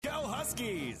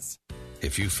Huskies.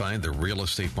 If you find the real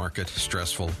estate market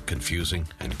stressful, confusing,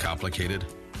 and complicated,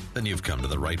 then you've come to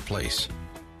the right place.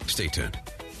 Stay tuned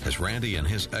as Randy and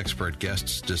his expert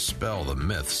guests dispel the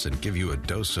myths and give you a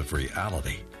dose of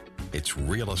reality. It's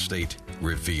Real Estate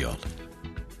Revealed.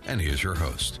 And here's your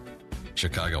host,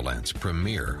 Chicagoland's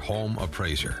premier home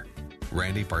appraiser,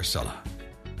 Randy Barcella.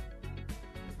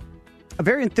 A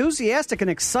very enthusiastic and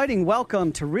exciting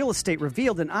welcome to Real Estate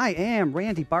Revealed, and I am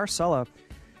Randy Barcella.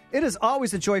 It is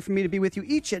always a joy for me to be with you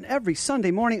each and every Sunday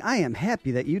morning. I am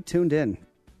happy that you tuned in.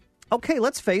 Okay,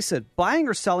 let's face it, buying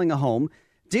or selling a home,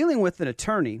 dealing with an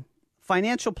attorney,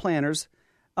 financial planners,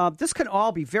 this can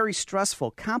all be very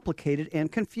stressful, complicated,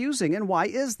 and confusing. And why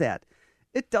is that?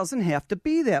 It doesn't have to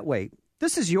be that way.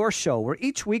 This is your show where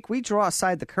each week we draw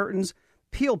aside the curtains,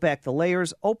 peel back the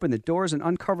layers, open the doors, and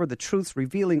uncover the truths,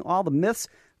 revealing all the myths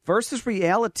versus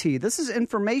reality. This is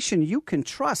information you can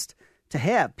trust to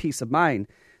have peace of mind.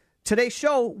 Today's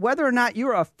show, whether or not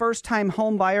you're a first-time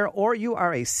home buyer or you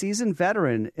are a seasoned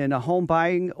veteran in a home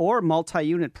buying or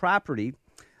multi-unit property,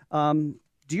 do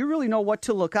you really know what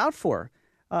to look out for?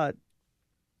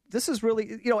 This is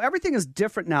really, everything is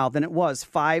different now than it was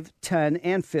 5, 10,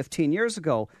 and 15 years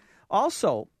ago.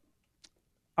 Also,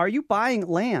 are you buying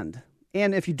land?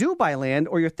 And if you do buy land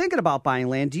or you're thinking about buying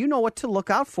land, do you know what to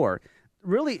look out for?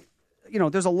 Really,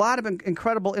 there's a lot of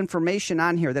incredible information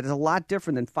on here that is a lot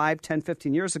different than 5, 10,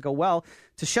 15 years ago. Well,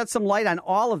 to shed some light on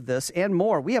all of this and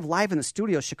more, we have live in the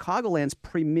studio Chicagoland's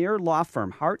premier law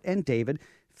firm, Hart and David,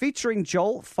 featuring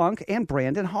Joel Funk and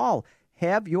Brandon Hall.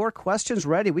 Have your questions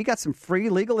ready. We got some free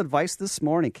legal advice this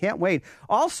morning. Can't wait.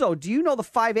 Also, do you know the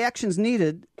 5 actions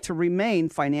needed to remain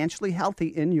financially healthy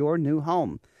in your new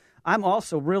home? I'm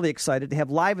also really excited to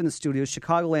have live in the studio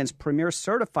Chicagoland's premier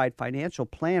certified financial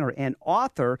planner and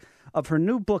author of her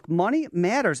new book, Money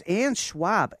Matters, Ann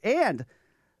Schwab. And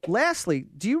lastly,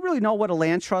 do you really know what a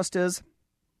land trust is?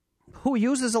 Who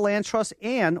uses a land trust,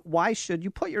 and why should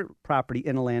you put your property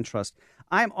in a land trust?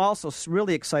 I'm also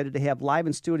really excited to have live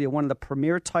in studio one of the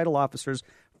premier title officers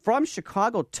from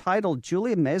Chicago Title,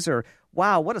 Julia Mazer.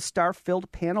 Wow, what a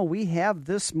star-filled panel we have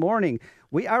this morning.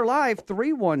 We are live,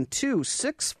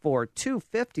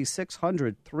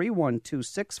 312-642-5600,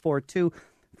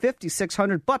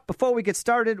 312-642-5600. But before we get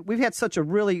started, we've had such a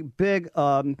really big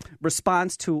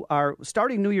response to our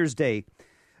starting New Year's Day.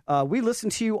 We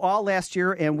listened to you all last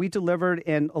year, and we delivered,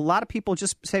 and a lot of people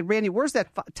just said, Randy, where's that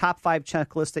top 5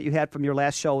 checklist that you had from your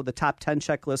last show, the top 10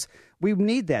 checklist? We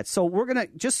need that. So we're going to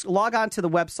just log on to the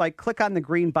website, click on the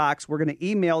green box. We're going to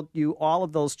email you all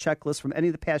of those checklists from any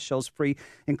of the past shows free,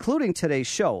 including today's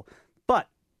show. But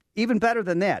even better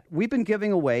than that, we've been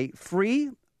giving away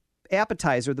free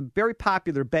appetizer, the very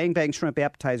popular Bang Bang Shrimp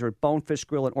appetizer at Bonefish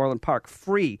Grill in Orland Park,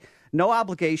 free. No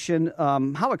obligation.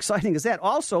 How exciting is that?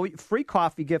 Also, free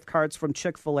coffee gift cards from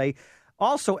Chick-fil-A.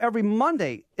 Also, every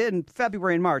Monday in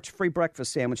February and March, free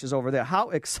breakfast sandwiches over there.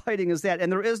 How exciting is that?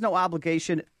 And there is no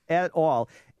obligation at all.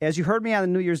 As you heard me on the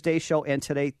New Year's Day show and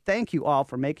today, thank you all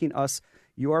for making us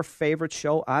your favorite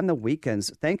show on the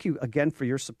weekends. Thank you again for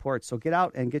your support. So get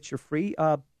out and get your free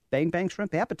Bang Bang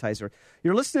Shrimp appetizer.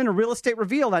 You're listening to Real Estate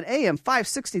Revealed on AM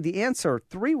 560. The Answer,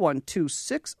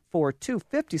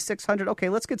 312-642-5600. Okay,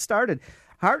 let's get started.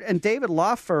 Hart and David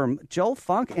Law Firm, Joel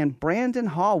Funk and Brandon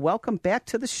Hall. Welcome back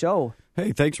to the show.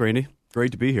 Hey, thanks, Randy.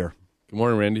 Great to be here. Good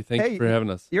morning, Randy. Thank you for having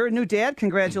us. You're a new dad.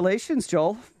 Congratulations,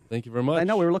 Joel. Thank you very much. I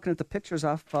know we were looking at the pictures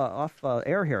off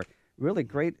air here. Really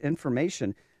great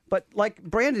information. But like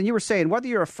Brandon, you were saying, whether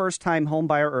you're a first-time home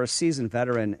buyer or a seasoned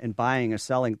veteran in buying or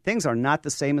selling, things are not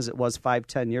the same as it was 5,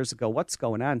 10 years ago. What's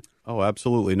going on? Oh,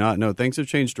 absolutely not. No, things have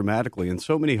changed dramatically. And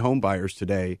so many home buyers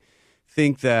today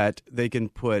think that they can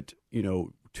put,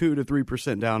 2 to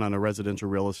 3% down on a residential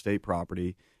real estate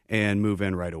property and move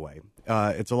in right away.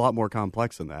 It's a lot more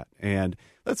complex than that. And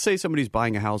let's say somebody's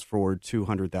buying a house for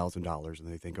 $200,000 and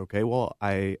they think, okay, well,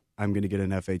 I'm going to get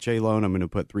an FHA loan. I'm going to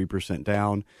put 3%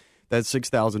 down. That's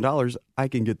 $6,000. I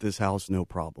can get this house, no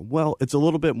problem. Well, it's a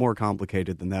little bit more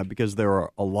complicated than that because there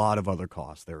are a lot of other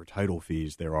costs. There are title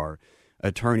fees. There are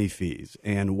attorney fees.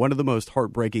 And one of the most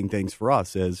heartbreaking things for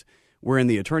us is we're in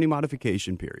the attorney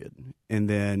modification period, and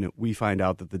then we find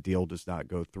out that the deal does not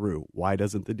go through. Why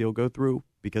doesn't the deal go through?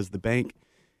 Because the bank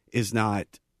is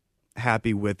not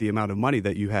happy with the amount of money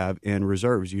that you have in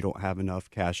reserves. You don't have enough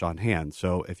cash on hand.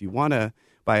 So if you want to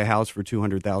buy a house for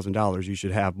 $200,000, you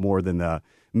should have more than the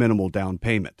minimal down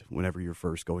payment whenever you're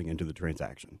first going into the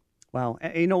transaction. Wow.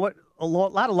 And you know what? A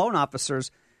lot of loan officers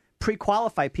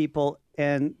pre-qualify people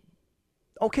and,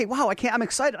 okay, wow, I'm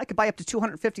excited. I could buy up to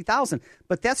 $250,000.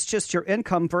 But that's just your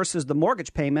income versus the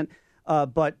mortgage payment.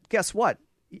 But guess what?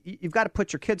 you've got to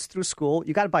put your kids through school.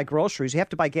 You got to buy groceries. You have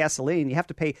to buy gasoline. You have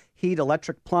to pay heat,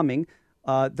 electric, plumbing.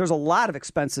 There's a lot of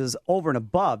expenses over and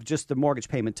above just the mortgage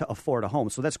payment to afford a home.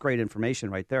 So that's great information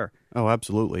right there. Oh,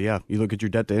 absolutely. Yeah. You look at your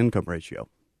debt to income ratio.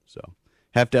 So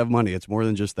have to have money. It's more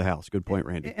than just the house. Good point,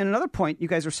 Randy. And another point you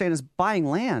guys are saying is buying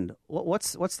land.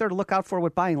 What's there to look out for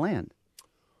with buying land?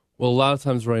 Well, a lot of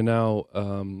times right now,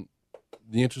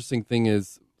 the interesting thing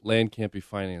is land can't be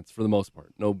financed for the most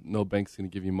part. No bank's going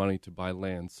to give you money to buy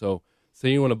land. So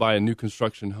say you want to buy a new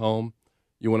construction home,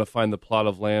 you want to find the plot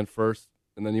of land first,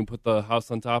 and then you put the house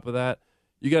on top of that.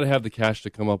 You got to have the cash to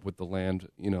come up with the land,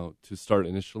 to start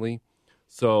initially.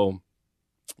 So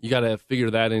you got to figure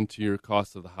that into your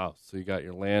cost of the house. So you got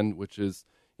your land, which is,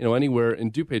 anywhere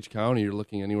in DuPage County, you're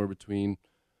looking anywhere between,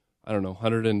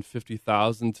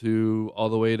 $150,000 to all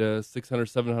the way to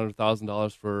 $600,000,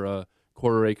 $700,000 for a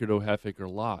quarter acre to a half acre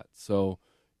lot. So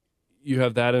you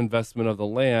have that investment of the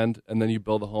land, and then you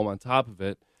build a home on top of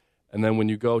it. And then when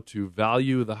you go to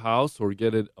value the house or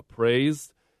get it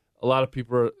appraised, a lot of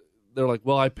people they're like,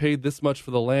 well, I paid this much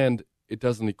for the land. It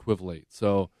doesn't equivalate.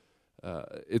 So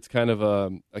it's kind of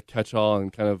a catch-all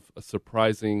and kind of a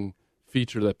surprising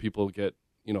feature that people get,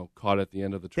 caught at the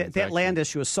end of the transaction. That land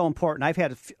issue is so important. I've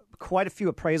had quite a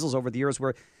few appraisals over the years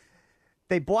where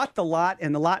they bought the lot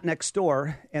and the lot next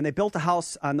door, and they built a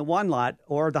house on the one lot,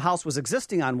 or the house was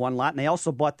existing on one lot, and they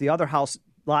also bought the other house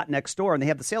lot next door, and they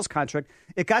have the sales contract.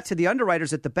 It got to the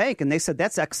underwriters at the bank, and they said,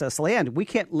 that's excess land. We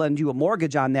can't lend you a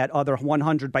mortgage on that other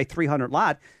 100 by 300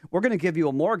 lot. We're going to give you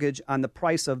a mortgage on the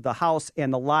price of the house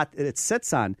and the lot that it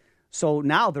sits on. So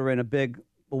now they're in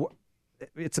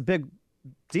it's a big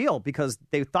deal because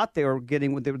they thought they were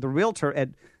getting, the realtor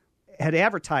had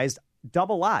advertised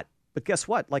double lot. But guess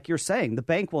what? Like you're saying, the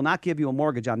bank will not give you a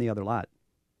mortgage on the other lot.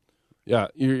 Yeah,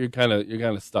 you're kind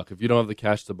of stuck. If you don't have the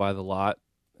cash to buy the lot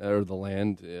or the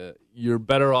land, you're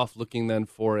better off looking then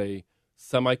for a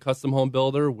semi-custom home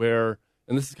builder where,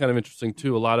 and this is kind of interesting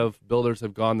too, a lot of builders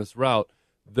have gone this route.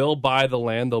 They'll buy the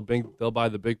land, they'll buy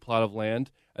the big plot of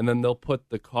land, and then they'll put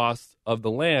the cost of the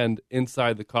land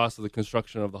inside the cost of the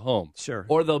construction of the home. Sure.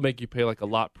 Or they'll make you pay like a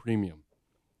lot premium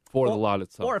for the lot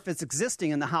itself. Or if it's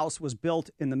existing and the house was built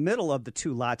in the middle of the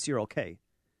two lots, you're okay.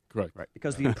 Correct. Right.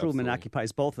 Because the improvement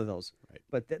occupies both of those. Right.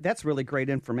 But that's really great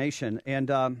information.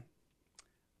 And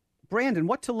Brandon,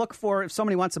 what to look for if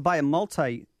somebody wants to buy a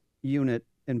multi-unit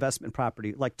investment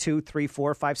property, like 2, 3,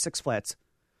 4, 5, 6 flats?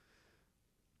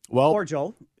 Well, or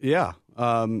Joel? Yeah.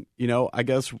 I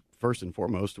guess first and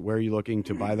foremost, where are you looking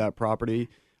to buy that property?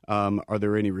 Are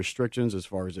there any restrictions as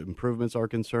far as improvements are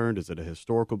concerned? Is it a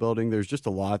historical building? There's just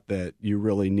a lot that you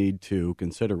really need to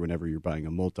consider whenever you're buying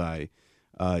a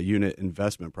multi-unit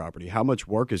investment property. How much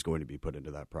work is going to be put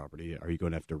into that property? Are you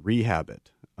going to have to rehab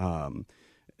it?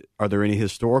 Are there any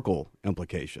historical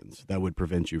implications that would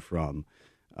prevent you from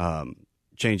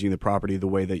changing the property the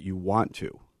way that you want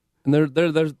to? And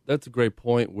that's a great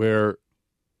point where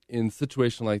in a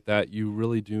situation like that, you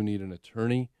really do need an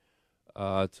attorney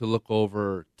to look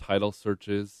over title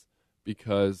searches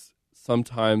because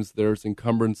sometimes there's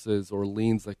encumbrances or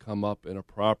liens that come up in a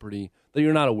property that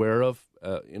you're not aware of,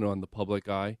 in the public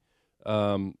eye,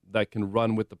 that can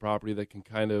run with the property, that can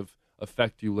kind of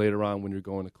affect you later on when you're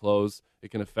going to close. It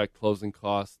can affect closing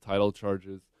costs, title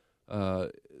charges,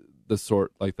 the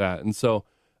sort like that. And so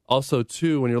also,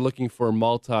 too, when you're looking for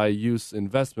multi-use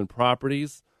investment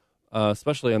properties,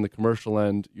 especially on the commercial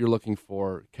end, you're looking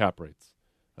for cap rates,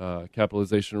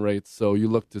 capitalization rates. So you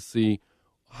look to see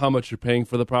how much you're paying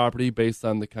for the property based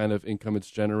on the kind of income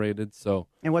it's generated. So,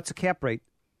 and what's a cap rate,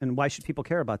 and why should people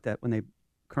care about that when they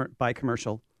buy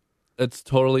commercial? It's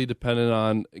totally dependent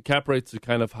on cap rates. Are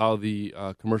kind of how the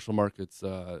commercial market's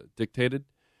dictated,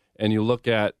 and you look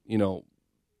at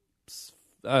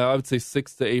I would say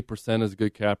 6 to 8% is a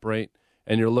good cap rate,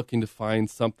 and you're looking to find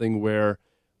something where,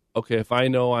 okay, if I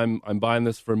know I'm buying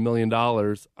this for $1 million,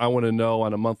 I want to know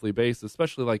on a monthly basis,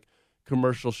 especially like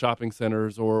commercial shopping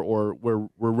centers or where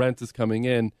rent is coming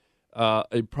in,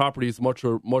 a property is much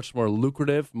more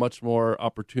lucrative, much more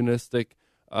opportunistic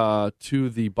to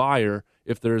the buyer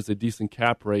if there is a decent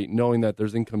cap rate, knowing that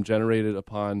there's income generated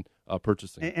upon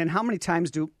purchasing. And how many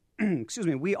times do,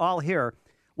 we all hear,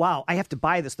 wow, I have to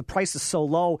buy this. The price is so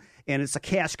low, and it's a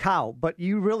cash cow. But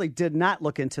you really did not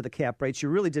look into the cap rates. You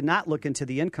really did not look into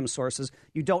the income sources.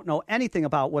 You don't know anything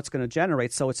about what's going to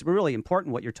generate. So it's really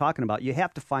important what you're talking about. You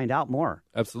have to find out more.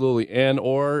 Absolutely.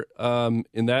 Or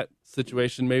in that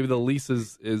situation, maybe the lease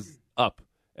is up.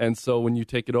 And so when you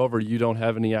take it over, you don't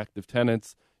have any active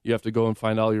tenants. You have to go and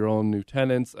find all your own new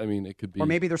tenants. I mean, it could be. Or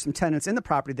maybe there's some tenants in the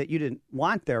property that you didn't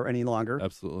want there any longer.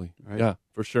 Absolutely. Right. Yeah,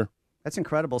 for sure. That's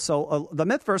incredible. So the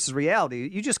myth versus reality,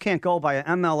 you just can't go by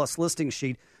an MLS listing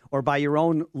sheet or by your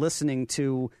own listening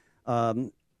to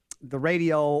the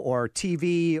radio or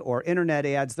TV or internet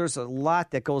ads. There's a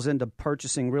lot that goes into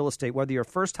purchasing real estate, whether you're a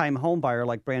first-time home buyer,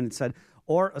 like Brandon said,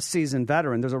 or a seasoned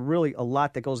veteran. There's a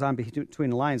lot that goes on between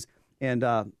the lines and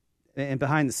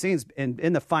behind the scenes and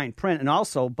in the fine print, and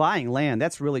also buying land.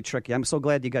 That's really tricky. I'm so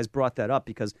glad you guys brought that up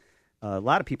because a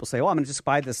lot of people say, I'm going to just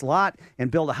buy this lot and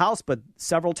build a house. But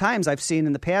several times I've seen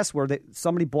in the past where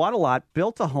somebody bought a lot,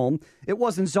 built a home. It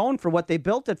wasn't zoned for what they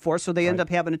built it for, so they end up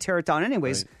having to tear it down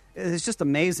anyways. Right. It's just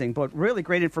amazing, but really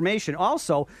great information.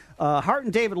 Also, Hart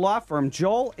and David Law Firm,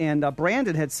 Joel and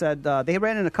Brandon had said they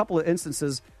ran in a couple of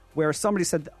instances where somebody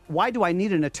said, why do I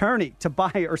need an attorney to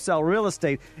buy or sell real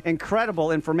estate?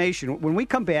 Incredible information. When we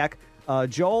come back,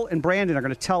 Joel and Brandon are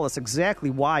going to tell us exactly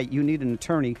why you need an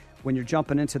attorney when you're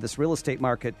jumping into this real estate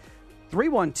market.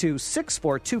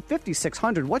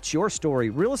 312-642-5600. What's your story?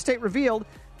 Real Estate Revealed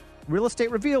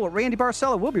with Randy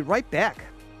Barcella. We'll be right back.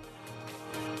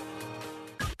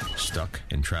 Stuck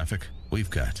in traffic? We've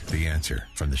got the answer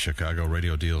from the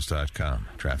ChicagoRadioDeals.com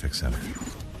Traffic Center.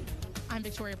 I'm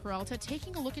Victoria Peralta,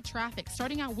 taking a look at traffic.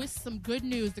 Starting out with some good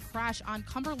news. The crash on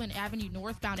Cumberland Avenue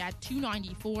northbound at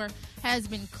 294 has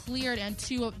been cleared, and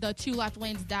the two left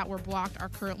lanes that were blocked are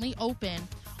currently open.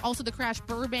 Also, the crash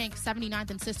Burbank 79th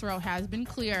and Cicero has been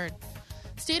cleared.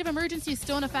 State of emergency is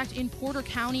still in effect in Porter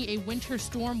County. A winter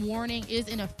storm warning is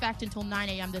in effect until 9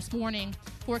 a.m. this morning.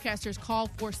 Forecasters call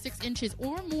for 6 inches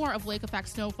or more of lake-effect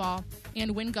snowfall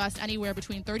and wind gusts anywhere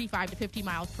between 35 to 50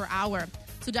 miles per hour.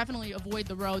 So definitely avoid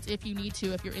the roads if you need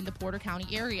to if you're in the Porter County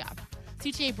area.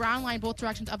 CTA Brown Line, both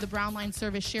directions of the Brown Line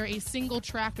service share a single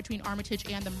track between Armitage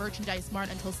and the Merchandise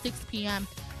Mart until 6 p.m.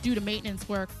 due to maintenance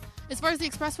work. As far as the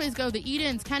expressways go, the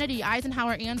Edens, Kennedy,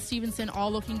 Eisenhower, and Stevenson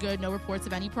all looking good. No reports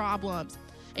of any problems.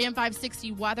 AM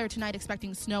 560 weather tonight,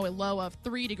 expecting snow, a low of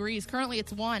 3 degrees. Currently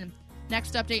it's 1.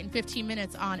 Next update in 15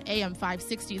 minutes on AM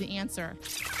 560, The Answer.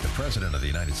 The President of the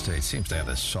United States seems to have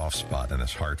this soft spot in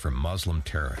his heart for Muslim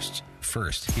terrorists.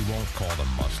 First, he won't call them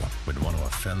Muslim. Wouldn't want to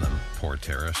offend them. Poor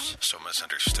terrorists. So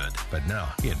misunderstood. But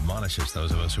now, he admonishes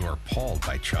those of us who are appalled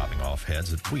by chopping off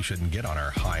heads that we shouldn't get on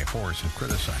our high horse and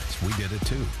criticize. We did it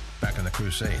too. Back in the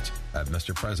Crusades.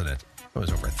 Mr. President, it was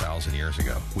over 1,000 years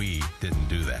ago. We didn't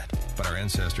do that. But our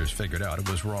ancestors figured out it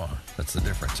was wrong. That's the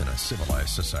difference in a civilized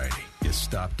society. You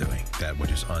stop doing that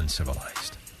which is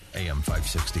uncivilized. AM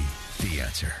 560, The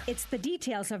Answer. It's the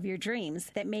details of your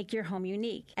dreams that make your home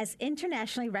unique. As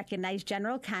internationally recognized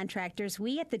general contractors,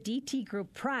 we at the DT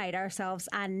Group pride ourselves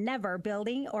on never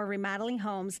building or remodeling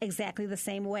homes exactly the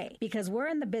same way, because we're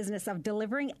in the business of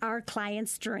delivering our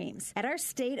clients' dreams. At our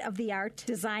state-of-the-art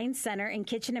design center and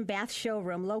kitchen and bath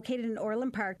showroom located in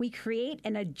Orland Park, we create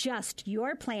and adjust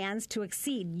your plans to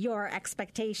exceed your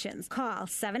expectations. Call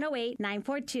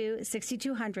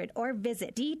 708-942-6200 or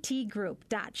visit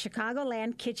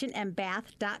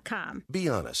dtgroup.chicagolandkitchenandbath.com. Be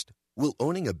honest. Will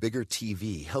owning a bigger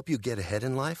TV help you get ahead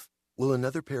in life? Will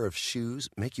another pair of shoes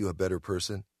make you a better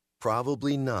person?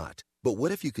 Probably not. But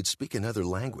what if you could speak another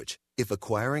language? If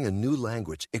acquiring a new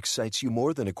language excites you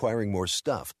more than acquiring more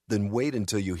stuff, then wait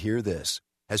until you hear this.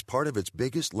 As part of its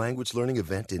biggest language learning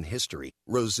event in history,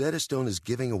 Rosetta Stone is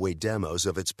giving away demos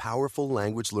of its powerful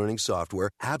language learning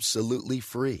software absolutely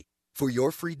free. For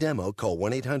your free demo, call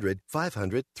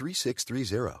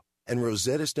 1-800-500-3630. And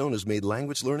Rosetta Stone has made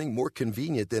language learning more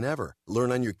convenient than ever. Learn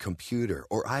on your computer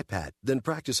or iPad, then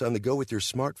practice on the go with your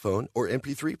smartphone or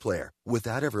MP3 player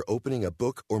without ever opening a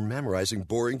book or memorizing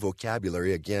boring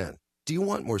vocabulary again. Do you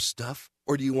want more stuff,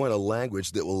 or do you want a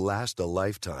language that will last a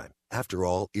lifetime? After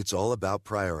all, it's all about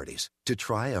priorities. To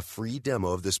try a free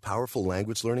demo of this powerful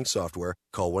language learning software,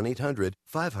 call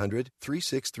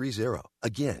 1-800-500-3630.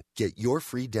 Again, get your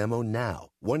free demo now.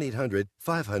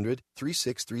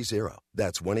 1-800-500-3630.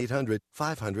 That's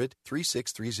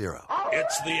 1-800-500-3630.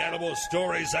 It's the Animal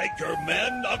Stories anchor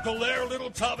men, Uncle Lair,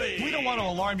 Little Tommy. We don't want to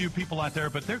alarm you people out there,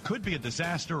 but there could be a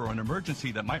disaster or an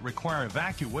emergency that might require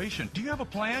evacuation. Do you have a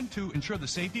plan to ensure the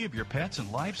safety of your pets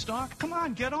and livestock? Come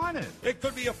on, get on it. It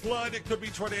could be a flood, it could be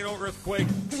tornado, earthquake.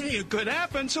 Hey, it could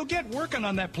happen, so get working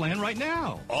on that plan right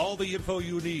now. All the info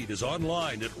you need is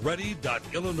online at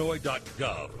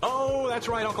ready.illinois.gov. Oh, that's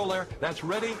right, Uncle Lair. That's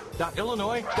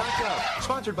ready.illinois.gov.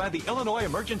 Sponsored by the Illinois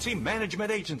Emergency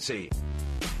Management Agency.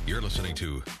 You're listening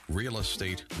to Real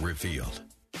Estate Revealed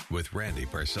with Randy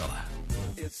Barcella.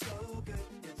 It's so good,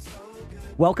 it's so good.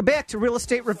 Welcome back to Real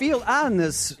Estate Revealed on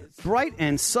this bright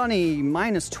and sunny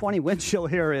minus 20 wind chill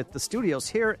here at the studios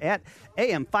here at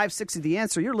AM 560 The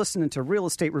Answer. You're listening to Real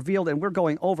Estate Revealed, and we're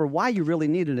going over why you really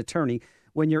need an attorney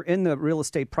when you're in the real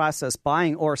estate process,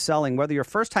 buying or selling, whether you're a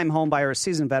first-time home buyer or a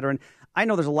seasoned veteran. I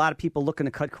know there's a lot of people looking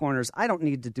to cut corners. I don't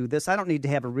need to do this. I don't need to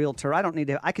have a realtor.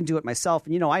 I can do it myself.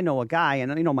 And, I know a guy,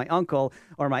 and, my uncle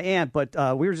or my aunt, but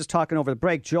we were just talking over the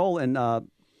break, Joel, and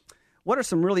what are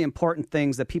some really important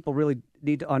things that people really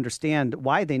need to understand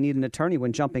why they need an attorney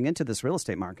when jumping into this real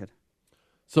estate market?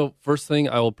 So first thing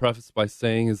I will preface by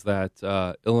saying is that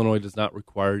Illinois does not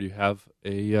require you have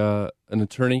an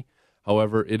attorney.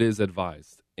 However, it is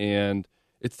advised. And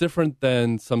it's different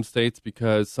than some states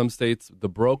because some states, the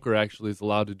broker actually is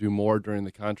allowed to do more during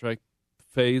the contract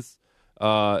phase.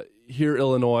 Here,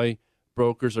 Illinois,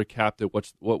 brokers are capped at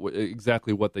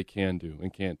exactly what they can do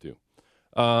and can't do.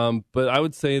 But I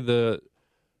would say the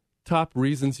top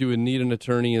reasons you would need an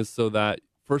attorney is so that,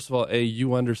 first of all,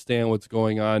 you understand what's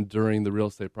going on during the real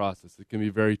estate process. It can be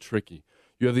very tricky.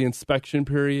 You have the inspection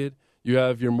period, you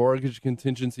have your mortgage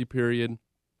contingency period,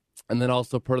 and then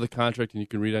also part of the contract, and you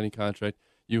can read any contract,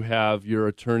 you have your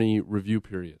attorney review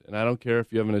period. And I don't care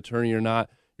if you have an attorney or not,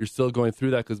 you're still going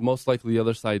through that because most likely the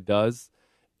other side does.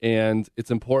 And it's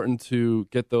important to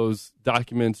get those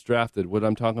documents drafted. What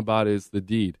I'm talking about is the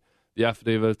deed, the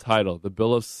affidavit of title, the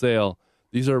bill of sale.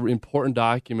 These are important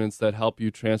documents that help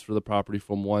you transfer the property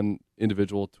from one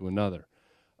individual to another.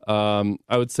 I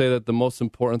would say that the most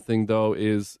important thing, though,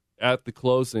 is at the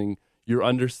closing, you're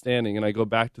understanding, and I go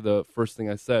back to the first thing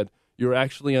I said, you're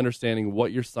actually understanding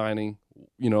what you're signing,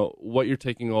 what you're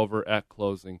taking over at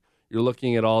closing. You're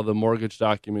looking at all the mortgage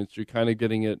documents. You're kind of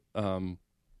getting it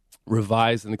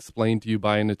revised and explained to you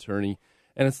by an attorney.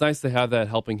 And it's nice to have that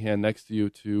helping hand next to you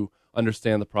to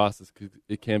understand the process because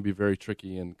it can be very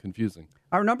tricky and confusing.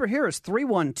 Our number here is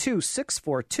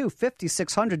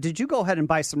 312-642-5600. Did you go ahead and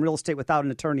buy some real estate without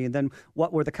an attorney, and then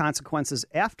what were the consequences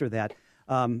after that?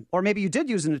 Or maybe you did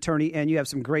use an attorney and you have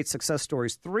some great success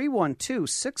stories.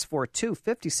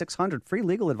 312-642-5600. Free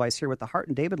legal advice here with the Hart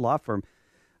and David Law Firm.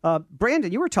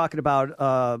 Brandon, you were talking about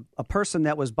a person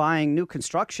that was buying new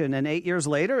construction, and 8 years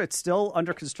later, it's still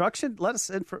under construction. Let us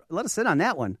in on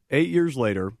that one. 8 years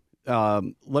later,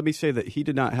 let me say that he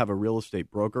did not have a real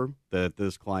estate broker, that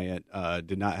this client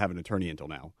did not have an attorney until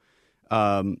now.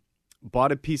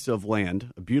 Bought a piece of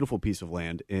land, a beautiful piece of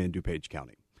land in DuPage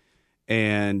County.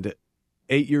 And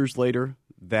 8 years later,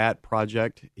 that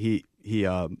project, he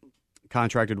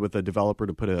contracted with a developer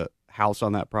to put a house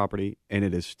on that property, and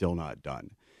it is still not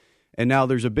done. And now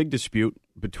there's a big dispute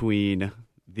between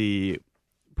the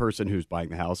person who's buying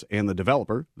the house and the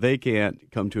developer. They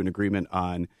can't come to an agreement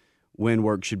on when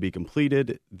work should be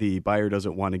completed. The buyer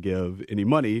doesn't want to give any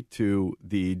money to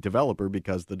the developer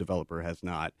because the developer has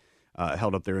not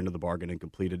held up their end of the bargain and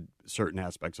completed certain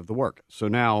aspects of the work. So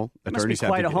now attorneys have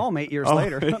quite a home 8 years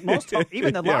later.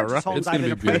 Even the largest homes I've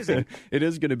been appraising. It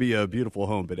is going to be a beautiful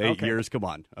home, but 8 years, come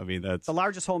on. I mean, that's the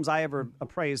largest homes I ever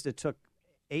appraised. It took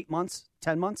 8 months,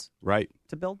 10 months, right,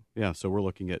 to build. Yeah, so we're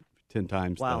looking at 10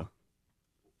 times the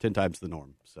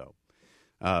norm. So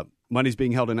money's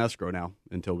being held in escrow now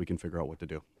until we can figure out what to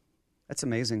do. That's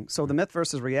amazing. So the myth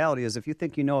versus reality is if you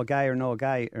think you know a guy, or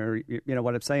you know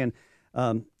what I'm saying.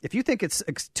 If you think it's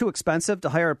too expensive to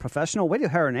hire a professional, wait till you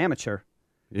hire an amateur.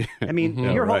 Yeah. I mean,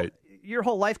 yeah, your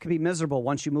whole life could be miserable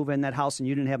once you move in that house and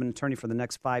you didn't have an attorney for the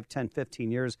next 5, 10, 15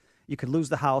 years. You could lose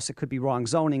the house. It could be wrong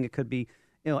zoning. It could be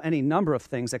any number of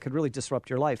things that could really disrupt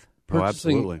your life.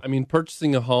 Absolutely. I mean,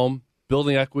 purchasing a home,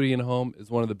 building equity in a home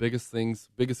is one of the biggest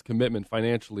commitment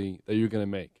financially that you're going to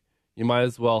make. You might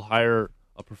as well hire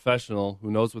a professional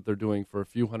who knows what they're doing for a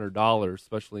few $100s,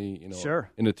 especially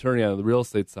an attorney on the real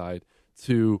estate side,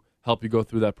 to help you go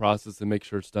through that process and make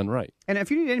sure it's done right. And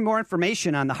if you need any more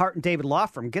information on the Hart and David Law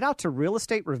Firm, get out to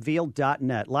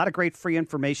realestaterevealed.net. A lot of great free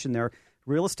information there.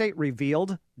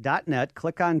 Realestaterevealed.net.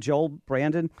 Click on Joel,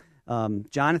 Brandon,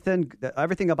 Jonathan,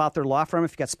 everything about their law firm.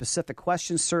 If you've got specific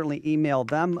questions, certainly email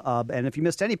them. And if you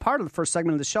missed any part of the first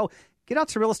segment of the show, get out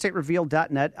to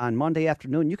realestaterevealed.net on Monday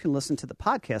afternoon. You can listen to the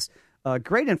podcast.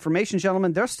 Great information,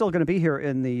 gentlemen. They're still going to be here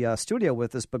in the studio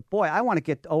with us. But, boy, I want to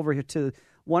get over here to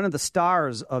one of the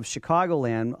stars of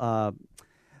Chicagoland.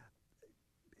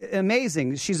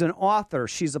 Amazing. She's an author.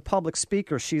 She's a public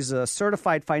speaker. She's a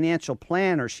certified financial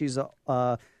planner. She's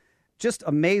just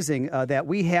amazing that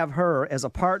we have her as a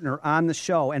partner on the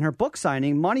show. And her book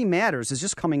signing, Money Matters, is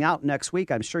just coming out next week.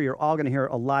 I'm sure you're all going to hear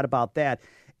a lot about that.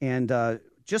 And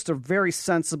just a very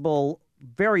sensible,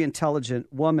 very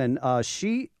intelligent woman.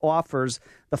 She offers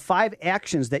the 5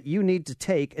 actions that you need to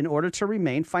take in order to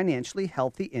remain financially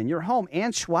healthy in your home.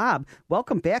 Ann Schwab,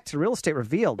 welcome back to Real Estate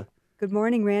Revealed. Good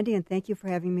morning, Randy, and thank you for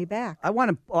having me back. I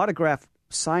want an autographed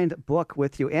signed book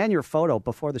with you and your photo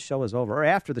before the show is over or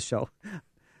after the show.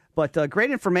 But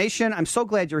great information. I'm so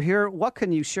glad you're here. What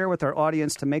can you share with our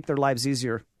audience to make their lives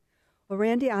easier? Well,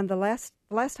 Randy, on the last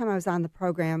time I was on the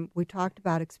program, we talked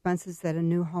about expenses that a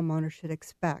new homeowner should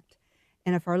expect.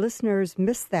 And if our listeners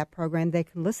missed that program, they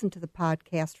can listen to the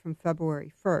podcast from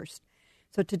February 1st.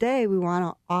 So today we want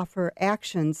to offer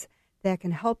actions that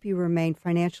can help you remain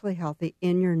financially healthy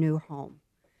in your new home.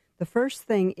 The first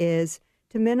thing is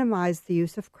to minimize the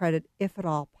use of credit if at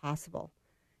all possible.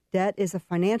 Debt is a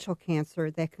financial cancer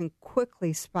that can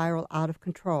quickly spiral out of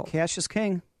control. Cash is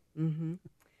king. Mm-hmm.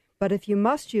 But if you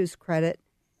must use credit,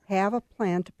 have a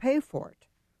plan to pay for it.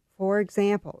 For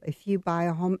example, if you buy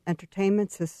a home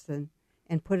entertainment system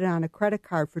and put it on a credit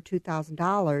card for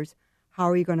 $2,000, how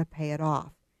are you going to pay it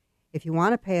off? If you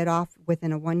want to pay it off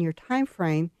within a 1-year time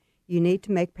frame, you need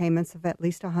to make payments of at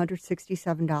least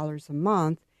 $167 a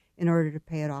month in order to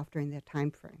pay it off during that time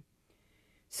frame.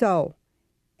 So,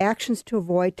 actions to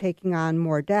avoid taking on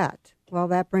more debt. Well,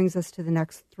 that brings us to the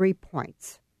next 3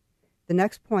 points. The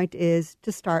next point is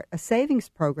to start a savings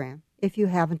program if you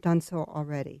haven't done so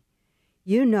already.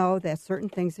 You know that certain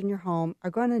things in your home are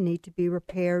going to need to be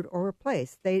repaired or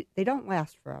replaced. They don't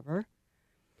last forever.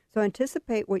 So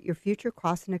anticipate what your future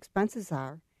costs and expenses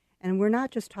are. And we're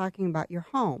not just talking about your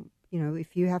home. You know,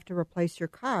 if you have to replace your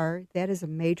car, that is a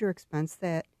major expense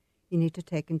that you need to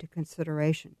take into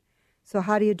consideration. So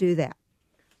how do you do that?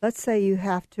 Let's say you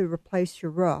have to replace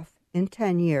your roof in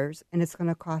 10 years and it's going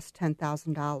to cost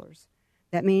 $10,000.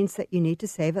 That means that you need to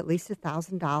save at least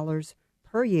 $1,000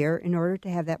 per year in order to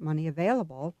have that money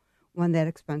available when that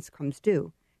expense comes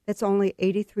due. That's only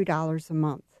 $83 a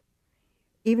month.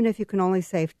 Even if you can only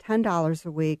save $10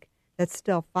 a week, that's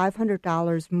still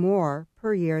 $500 more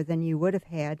per year than you would have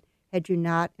had you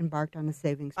not embarked on a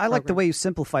savings program. I like the way you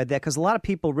simplified that because a lot of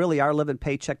people really are living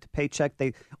paycheck to paycheck.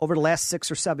 They over the last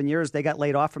 6 or 7 years, they got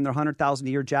laid off from their $100,000 a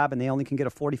year job and they only can get a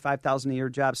 $45,000 a year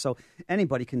job. So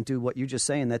anybody can do what you just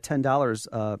saying, that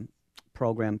 $10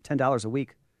 program, $10 a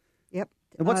week. Yep.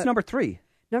 And what's number 3?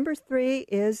 Number 3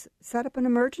 is set up an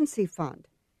emergency fund.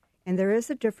 And there is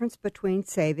a difference between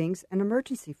savings and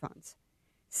emergency funds.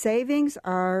 Savings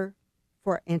are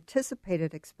for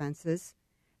anticipated expenses.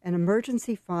 An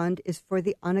emergency fund is for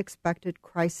the unexpected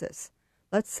crisis.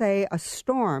 Let's say a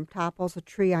storm topples a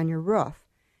tree on your roof.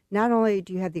 Not only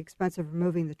do you have the expense of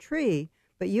removing the tree,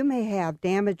 but you may have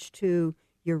damage to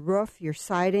your roof, your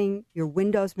siding, your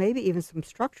windows, maybe even some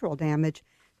structural damage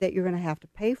that you're going to have to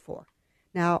pay for.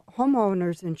 Now,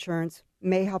 homeowners insurance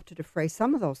may help to defray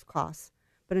some of those costs,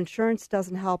 but insurance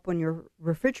doesn't help when your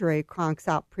refrigerator conks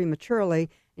out prematurely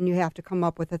and you have to come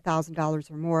up with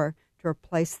 $1,000 or more to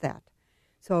replace that.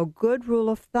 So a good rule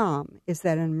of thumb is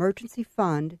that an emergency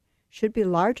fund should be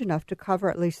large enough to cover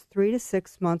at least 3 to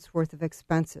 6 months' worth of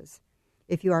expenses.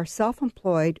 If you are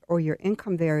self-employed or your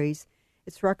income varies,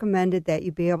 it's recommended that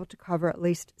you be able to cover at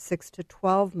least 6 to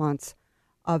 12 months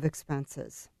of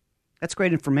expenses. That's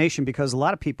great information because a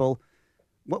lot of people,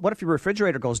 what if your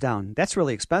refrigerator goes down? That's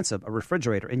really expensive, a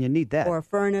refrigerator, and you need that. Or a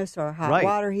furnace or a hot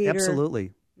water heater.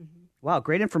 Absolutely. Mm-hmm. Wow,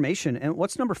 great information. And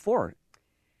what's number 4?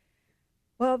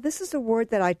 Well, this is a word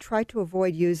that I try to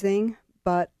avoid using,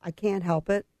 but I can't help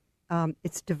it.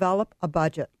 It's develop a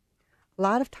budget. A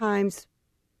lot of times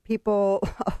people,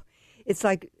 it's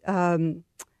like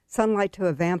sunlight to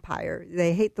a vampire.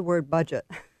 They hate the word budget.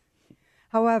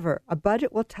 However, a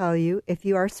budget will tell you if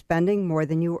you are spending more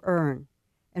than you earn.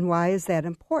 And why is that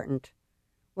important?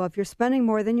 Well, if you're spending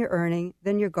more than you're earning,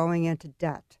 then you're going into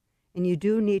debt. And you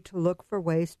do need to look for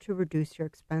ways to reduce your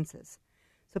expenses.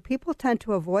 So people tend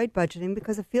to avoid budgeting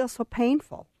because it feels so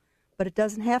painful. But it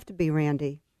doesn't have to be,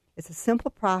 Randy. It's a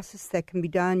simple process that can be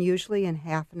done usually in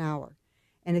half an hour.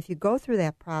 And if you go through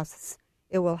that process,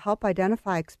 it will help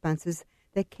identify expenses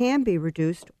that can be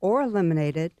reduced or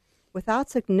eliminated without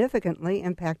significantly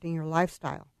impacting your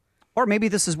lifestyle. Or maybe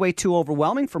this is way too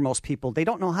overwhelming for most people. They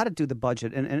don't know how to do the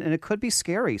budget, and it could be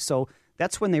scary. So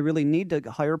that's when they really need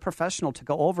to hire a professional to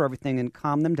go over everything and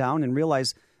calm them down and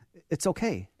realize it's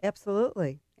okay.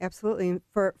 Absolutely. Absolutely.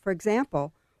 For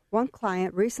example, one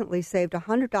client recently saved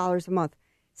 $100 a month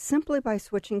simply by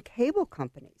switching cable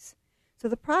companies. So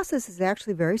the process is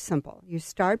actually very simple. You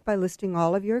start by listing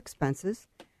all of your expenses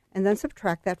and then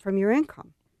subtract that from your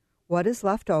income. What is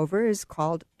left over is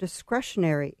called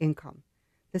discretionary income.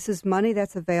 This is money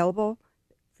that's available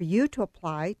for you to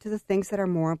apply to the things that are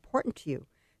more important to you,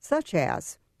 such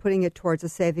as putting it towards a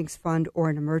savings fund or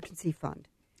an emergency fund.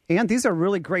 And these are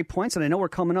really great points, and I know we're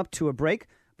coming up to a break,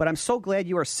 but I'm so glad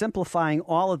you are simplifying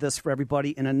all of this for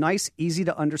everybody in a nice,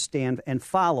 easy-to-understand and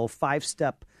follow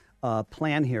 5-step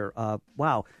plan here.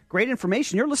 Wow, great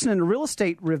information. You're listening to Real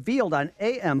Estate Revealed on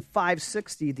AM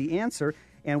 560, The Answer,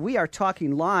 and we are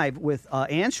talking live with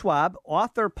Ann Schwab,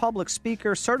 author, public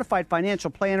speaker, certified financial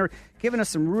planner, giving us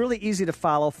some really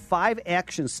easy-to-follow 5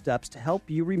 action steps to help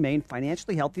you remain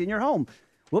financially healthy in your home.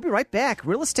 We'll be right back.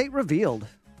 Real Estate Revealed.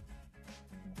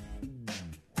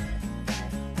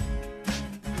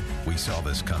 We saw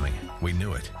this coming. We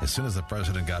knew it. As soon as the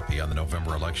president got beyond the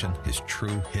November election, his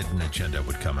true hidden agenda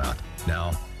would come out.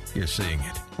 Now, you're seeing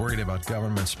it. Worried about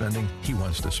government spending? He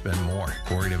wants to spend more.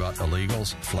 Worried about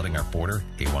illegals flooding our border?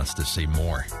 He wants to see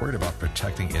more. Worried about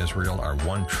protecting Israel, our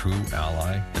one true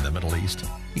ally in the Middle East?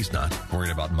 He's not.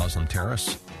 Worried about Muslim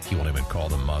terrorists? He won't even call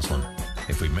them Muslim.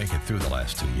 If we make it through the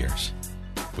last 2 years,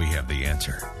 we have the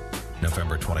answer.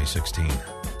 November 2016.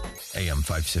 AM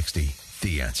 560,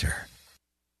 The Answer.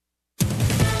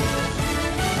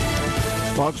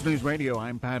 Fox News Radio,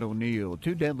 I'm Pat O'Neill.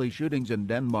 2 deadly shootings in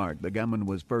Denmark. The gunman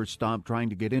was first stopped trying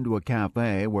to get into a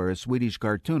cafe where a Swedish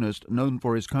cartoonist known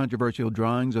for his controversial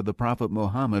drawings of the Prophet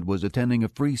Muhammad was attending a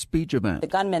free speech event. The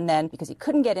gunman then, because he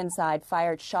couldn't get inside,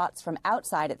 fired shots from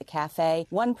outside at the cafe.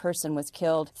 1 person was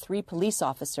killed. 3 police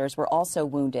officers were also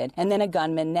wounded. And then a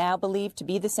gunman, now believed to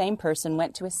be the same person,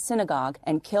 went to a synagogue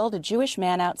and killed a Jewish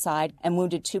man outside and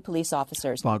wounded 2 police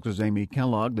officers. Fox's Amy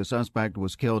Kellogg, the suspect,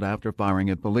 was killed after firing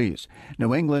at police.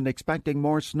 New England expecting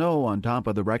more snow on top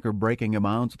of the record-breaking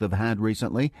amounts they've had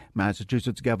recently.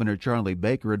 Massachusetts Governor Charlie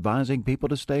Baker advising people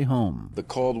to stay home. The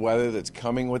cold weather that's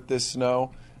coming with this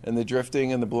snow and the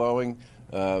drifting and the blowing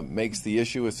makes the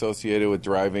issue associated with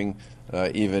driving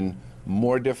even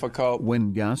more difficult.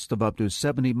 Wind gusts of up to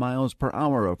 70 miles per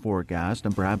hour are forecast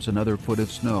and perhaps another foot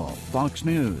of snow. Fox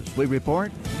News, we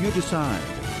report, you decide.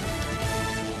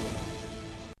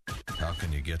 How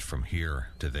can you get from here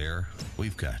to there?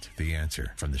 We've got the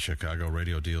answer from the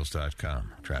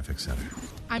ChicagoRadioDeals.com Traffic Center.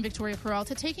 I'm Victoria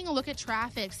Peralta. Taking a look at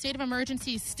traffic. State of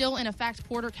emergency still in effect.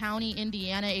 Porter County,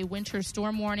 Indiana. A winter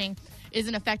storm warning is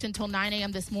in effect until 9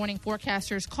 a.m. this morning.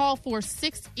 Forecasters call for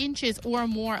 6 inches or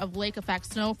more of lake effect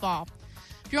snowfall.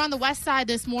 If you're on the west side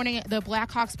this morning, the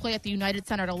Blackhawks play at the United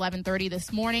Center at 11:30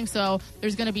 this morning, so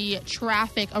there's going to be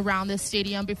traffic around this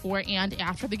stadium before and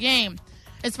after the game.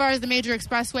 As far as the major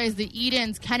expressways, the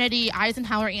Edens, Kennedy,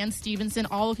 Eisenhower, and Stevenson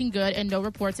all looking good and no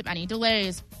reports of any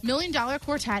delays. $1 Million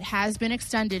Quartet has been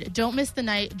extended. Don't miss the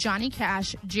night Johnny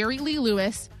Cash, Jerry Lee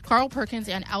Lewis, Carl Perkins,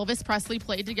 and Elvis Presley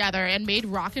played together and made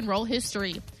rock and roll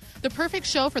history. The perfect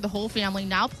show for the whole family,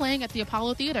 now playing at the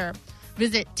Apollo Theater.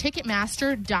 Visit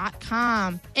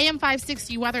Ticketmaster.com. AM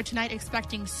 560 weather tonight,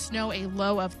 expecting snow, a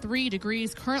low of 3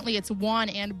 degrees. Currently it's 1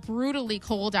 and brutally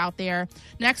cold out there.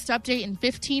 Next update in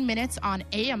 15 minutes on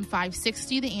AM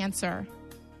 560, The Answer.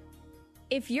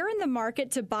 If you're in the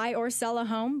market to buy or sell a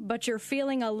home, but you're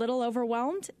feeling a little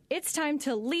overwhelmed, it's time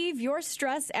to leave your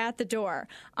stress at the door.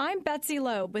 I'm Betsy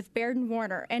Loeb with Baird &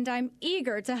 Warner, and I'm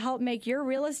eager to help make your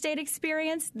real estate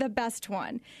experience the best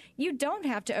one. You don't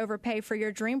have to overpay for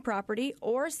your dream property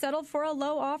or settle for a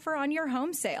low offer on your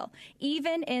home sale,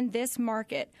 even in this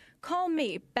market. Call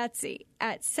me, Betsy,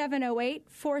 at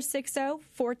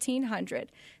 708-460-1400.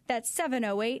 That's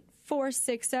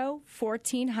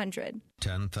 708-460-1400.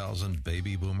 10,000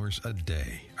 baby boomers a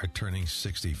day are turning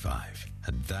 65,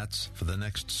 and that's for the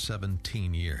next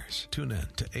 17 years. Tune in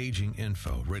to Aging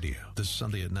Info Radio this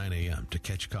Sunday at 9 a.m. to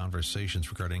catch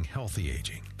conversations regarding healthy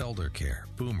aging, elder care,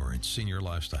 boomer and senior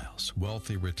lifestyles,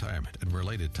 wealthy retirement, and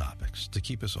related topics to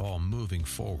keep us all moving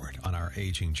forward on our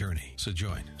aging journey. So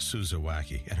join Sue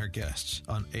Zawacki and her guests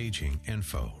on Aging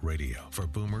Info Radio for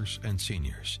boomers and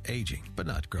seniors, aging but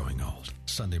not growing old.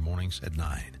 Sunday mornings at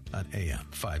 9 on AM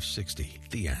 560.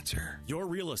 The Answer. Your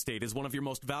real estate is one of your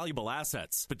most valuable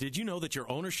assets, but did you know that your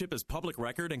ownership is public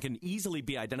record and can easily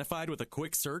be identified with a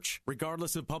quick search?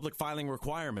 Regardless of public filing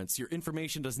requirements, your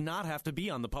information does not have to be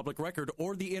on the public record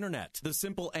or the internet. The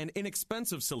simple and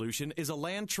inexpensive solution is a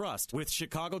land trust with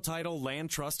Chicago Title Land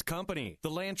Trust Company.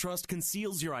 The land trust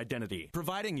conceals your identity,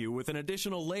 providing you with an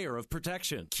additional layer of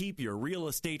protection. Keep your real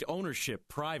estate ownership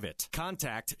private.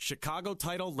 Contact Chicago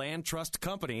Title Land Trust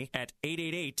Company at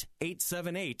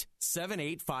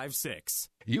 888-878-7856.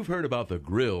 You've heard about the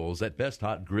grills at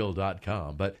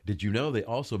besthotgrill.com, but did you know they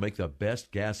also make the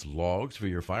best gas logs for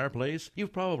your fireplace?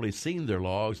 You've probably seen their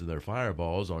logs and their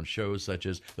fireballs on shows such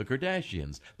as The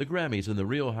Kardashians, The Grammys, and The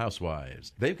Real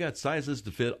Housewives. They've got sizes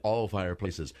to fit all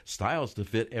fireplaces, styles to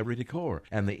fit every decor,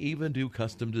 and they even do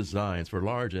custom designs for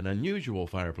large and unusual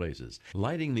fireplaces.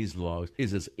 Lighting these logs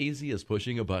is as easy as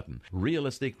pushing a button.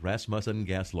 Realistic Rasmussen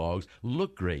gas logs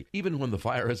look great, even when the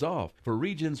fire is off. For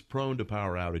regions prone to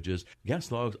power outages,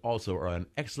 gas logs also are an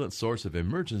excellent source of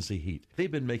emergency heat. They've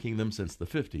been making them since the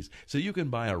 50s, so you can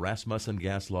buy a Rasmussen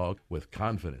gas log with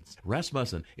confidence.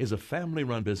 Rasmussen is a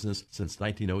family-run business since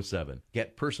 1907.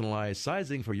 Get personalized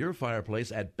sizing for your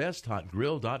fireplace at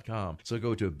besthotgrill.com. So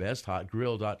go to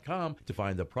besthotgrill.com to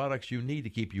find the products you need to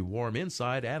keep you warm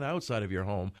inside and outside of your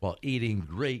home while eating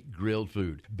great grilled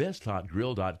food.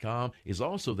 besthotgrill.com is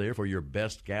also there for your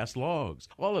best gas logs.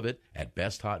 All of it at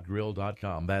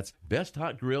besthotgrill.com. That's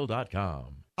besthotgrill.com.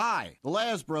 Hi, the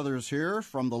Laz Brothers here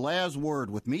from the Laz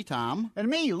Word with me, Tom. And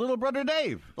me, little brother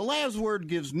Dave. The Laz Word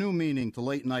gives new meaning to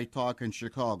late night talk in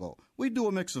Chicago. We do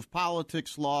a mix of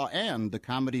politics, law, and the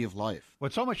comedy of life.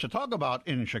 With so much to talk about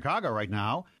in Chicago right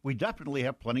now, we definitely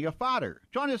have plenty of fodder.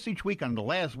 Join us each week on The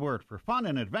Laz Word for fun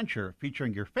and adventure,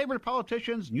 featuring your favorite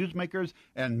politicians, newsmakers,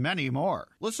 and many more.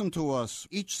 Listen to us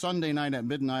each Sunday night at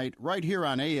midnight right here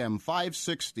on AM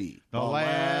 560. The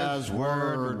Laz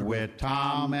Word with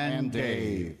Tom and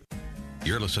Dave.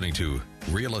 You're listening to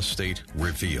Real Estate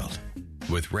Revealed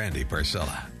with Randy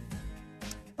Barcella.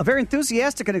 A very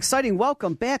enthusiastic and exciting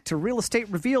welcome back to Real Estate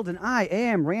Revealed, and I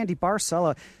am Randy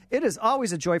Barcella. It is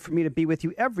always a joy for me to be with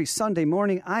you every Sunday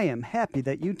morning. I am happy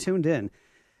that you tuned in.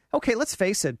 Okay, let's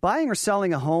face it, buying or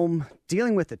selling a home,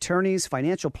 dealing with attorneys,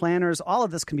 financial planners, all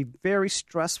of this can be very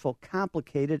stressful,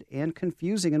 complicated, and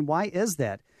confusing. And why is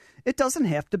that? It doesn't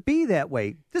have to be that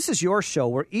way. This is your show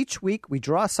where each week we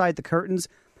draw aside the curtains,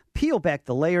 peel back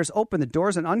the layers, open the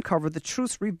doors, and uncover the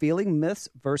truths revealing myths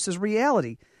versus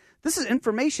reality. This is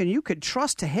information you could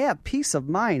trust to have peace of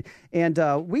mind. And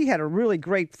we had a really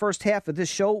great first half of this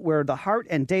show where the Hart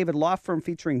and David Law Firm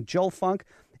featuring Joe Funk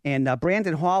and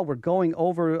Brandon Hall were going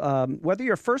over whether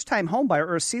you're a first-time homebuyer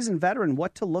or a seasoned veteran,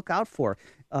 what to look out for.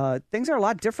 Things are a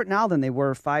lot different now than they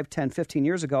were 5, 10, 15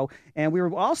 years ago. And we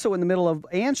were also in the middle of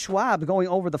Ann Schwab going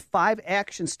over the 5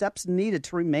 action steps needed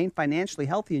to remain financially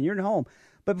healthy in your home.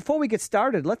 But before we get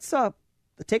started, let's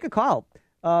take a call.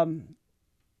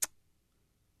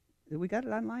 We got it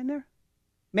online there?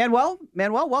 Manuel,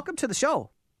 welcome to the show.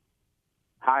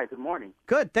 Hi, good morning.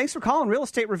 Good. Thanks for calling Real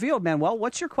Estate Revealed, Manuel.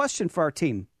 What's your question for our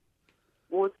team?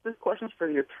 Well, this question's for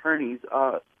the attorneys.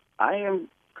 I am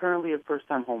currently a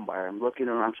first-time home buyer. I'm looking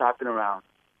around, I'm shopping around,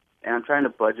 and I'm trying to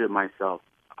budget myself.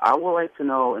 I would like to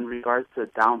know, in regards to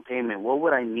down payment, what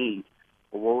would I need,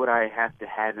 or what would I have to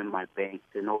have in my bank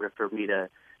in order for me to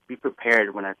be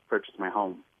prepared when I purchase my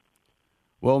home?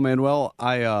 Well, Manuel,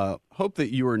 I hope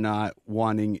that you are not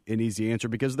wanting an easy answer,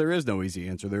 because there is no easy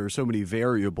answer. There are so many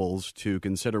variables to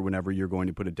consider whenever you're going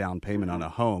to put a down payment on a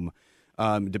home.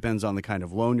 It depends on the kind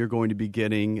of loan you're going to be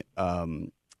getting.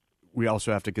 We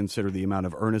also have to consider the amount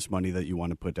of earnest money that you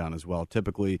want to put down as well.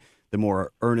 Typically, the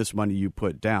more earnest money you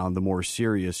put down, the more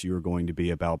serious you're going to be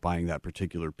about buying that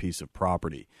particular piece of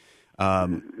property.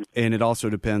 And it also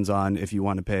depends on if you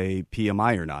want to pay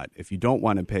PMI or not. If you don't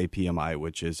want to pay PMI,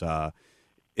 which is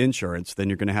insurance, then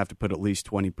you're going to have to put at least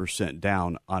 20%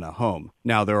 down on a home.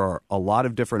 Now, there are a lot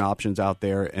of different options out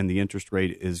there, and the interest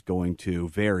rate is going to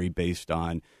vary based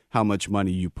on how much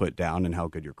money you put down and how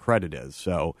good your credit is.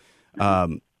 So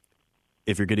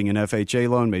if you're getting an FHA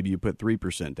loan, maybe you put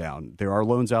 3% down. There are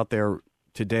loans out there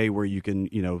today where you can,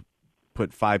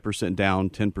 put 5% down,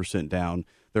 10% down.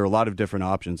 There are a lot of different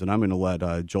options, and I'm going to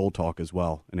let Joel talk as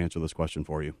well and answer this question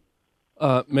for you.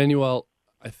 Manuel,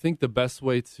 I think the best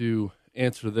way to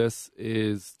answer this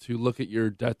is to look at your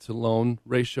debt to loan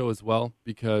ratio as well,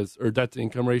 or debt to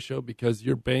income ratio, because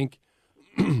your bank,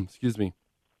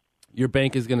 your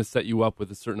bank is going to set you up with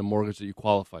a certain mortgage that you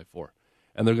qualify for,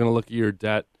 and they're going to look at your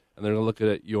debt and they're going to look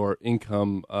at your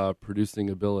income producing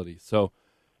ability. So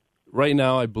right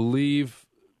now, I believe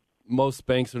most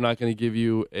banks are not going to give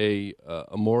you a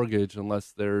mortgage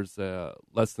unless there's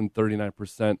less than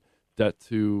 39% debt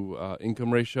to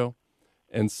income ratio,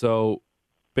 and so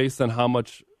based on how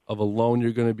much of a loan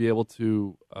you're going to be able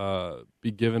to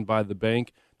be given by the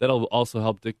bank, that'll also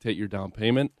help dictate your down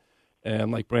payment.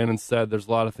 And like Brandon said, there's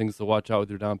a lot of things to watch out with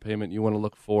your down payment. You want to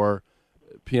look for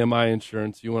PMI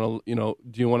insurance. You want to,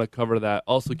 do you want to cover that?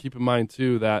 Also, keep in mind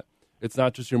too that it's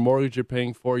not just your mortgage you're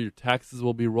paying for; your taxes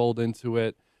will be rolled into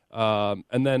it.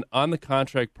 And then on the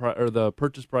contract or the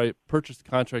purchase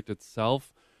contract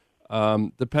itself,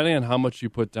 depending on how much you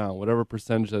put down, whatever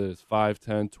percentage that is, 5,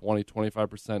 10, 20,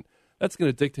 25%, that's going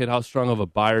to dictate how strong of a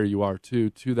buyer you are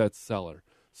to that seller.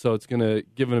 So it's going to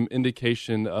give an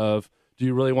indication of, do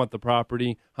you really want the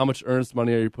property? How much earnest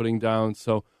money are you putting down?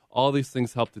 So all these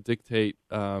things help to dictate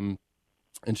and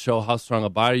show how strong a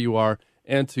buyer you are,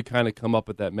 and to kind of come up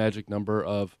with that magic number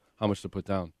of how much to put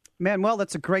down. Manuel,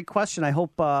 that's a great question. I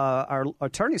hope our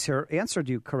attorneys here answered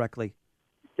you correctly.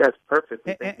 Yes, perfect.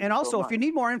 And also, if you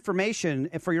need more information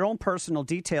for your own personal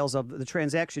details of the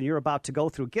transaction you're about to go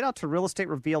through, get out to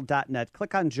realestaterevealed.net.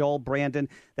 Click on Joel, Brandon.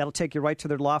 That'll take you right to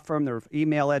their law firm. Their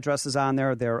email addresses on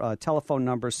there, their telephone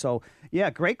numbers. So, yeah,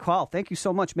 great call. Thank you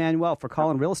so much, Manuel, for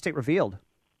calling Real Estate Revealed.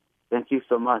 Thank you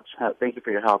so much. Thank you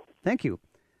for your help. Thank you.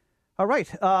 All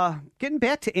right, getting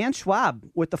back to Ann Schwab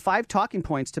with the 5 talking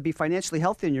points to be financially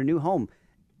healthy in your new home.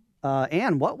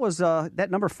 Ann, what was that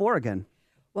number 4 again?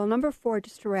 Well, number 4,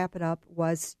 just to wrap it up,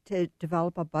 was to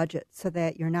develop a budget so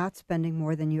that you're not spending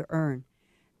more than you earn.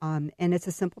 And it's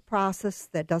a simple process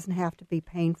that doesn't have to be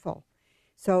painful.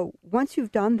 So once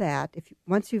you've done that,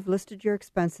 once you've listed your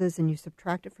expenses and you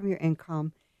subtract it from your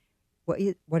income,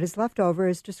 what is left over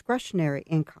is discretionary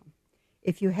income.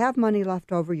 If you have money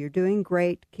left over, you're doing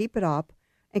great. Keep it up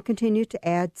and continue to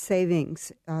add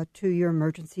savings to your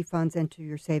emergency funds and to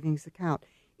your savings account,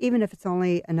 even if it's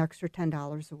only an extra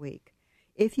 $10 a week.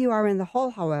 If you are in the hole,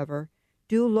 however,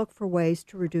 do look for ways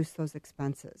to reduce those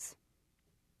expenses.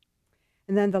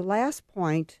 And then the last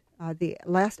point, the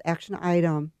last action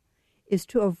item, is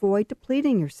to avoid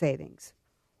depleting your savings.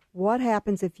 What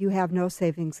happens if you have no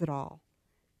savings at all?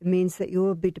 It means that you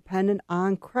will be dependent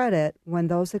on credit when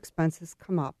those expenses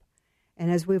come up.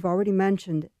 And as we've already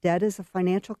mentioned, debt is a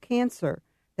financial cancer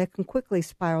that can quickly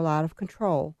spiral out of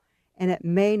control, and it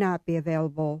may not be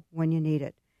available when you need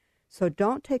it. So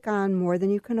don't take on more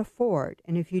than you can afford.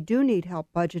 And if you do need help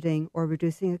budgeting or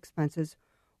reducing expenses,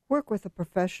 work with a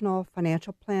professional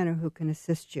financial planner who can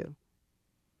assist you.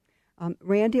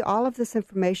 Randy, all of this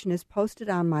information is posted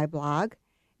on my blog,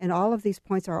 and all of these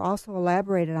points are also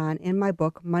elaborated on in my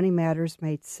book, Money Matters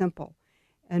Made Simple.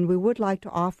 And we would like to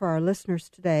offer our listeners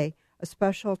today a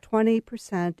special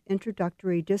 20%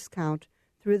 introductory discount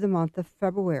through the month of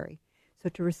February. So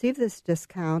to receive this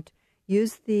discount,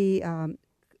 use the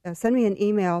send me an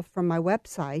email from my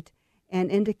website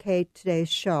and indicate today's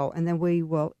show, and then we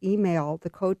will email the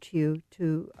code to you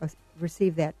to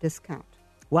receive that discount.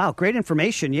 Wow, great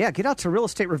information. Yeah, get out to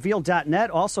realestaterevealed.net.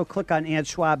 Also, click on Ann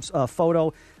Schwab's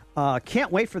photo.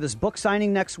 Can't wait for this book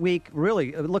signing next week.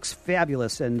 Really, it looks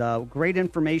fabulous and great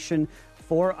information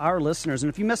for our listeners. And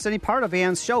if you missed any part of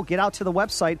Ann's show, get out to the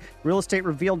website,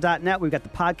 realestaterevealed.net. We've got the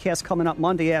podcast coming up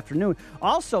Monday afternoon.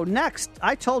 Also, next,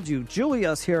 I told you,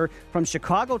 Julia's here from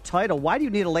Chicago Title. Why do you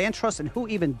need a land trust, and who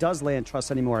even does land trust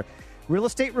anymore? Real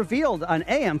Estate Revealed on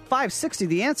AM 560,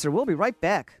 The Answer. We'll be right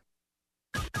back.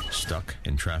 Stuck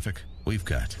in traffic? We've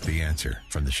got the answer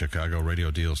from the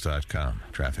ChicagoRadioDeals.com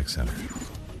Traffic Center.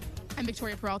 I'm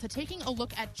Victoria Peralta. Taking a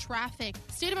look at traffic.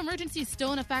 State of emergency is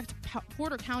still in effect.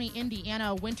 Porter County,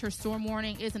 Indiana. Winter storm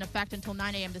warning is in effect until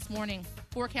 9 a.m. this morning.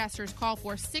 Forecasters call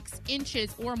for 6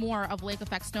 inches or more of lake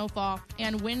effect snowfall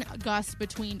and wind gusts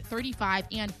between 35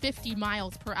 and 50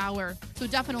 miles per hour. So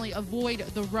definitely avoid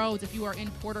the roads if you are in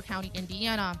Porter County,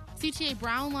 Indiana. CTA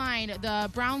Brown Line. The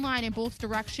Brown Line in both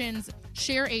directions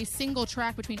share a single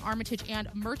track between Armitage and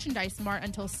Merchandise Mart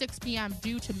until 6 p.m.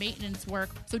 due to maintenance work.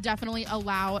 So definitely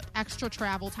allow extra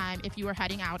travel time if you are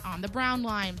heading out on the Brown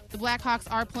Line. The Blackhawks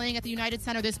are playing at the United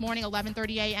Center this morning,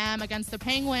 11:30 a.m. against the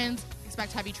Penguins.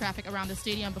 Expect heavy traffic around the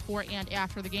stadium before and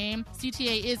after the game.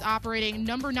 CTA is operating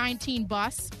number 19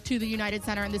 bus to the United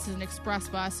Center, and this is an express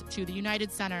bus to the United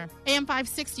Center. AM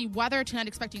 560 weather. Tonight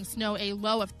expecting snow, a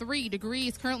low of 3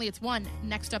 degrees. Currently it's 1.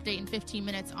 Next update in 15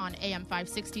 minutes on AM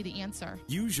 560, The Answer.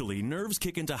 Usually, nerves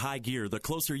kick into high gear the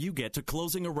closer you get to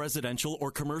closing a residential or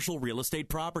commercial real estate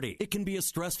property. It can be a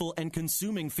stressful and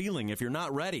consuming feeling if you're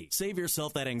not ready. Save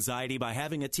yourself that anxiety by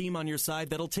having a team on your side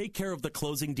that'll take care of the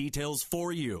closing details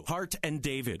for you. Hart and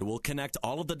David will connect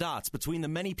all of the dots between the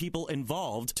many people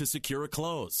involved to secure a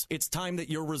close. It's time that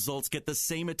your results get the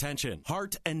same attention.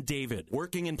 Hart and David,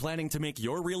 working and planning to make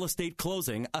your real estate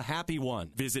closing a happy one.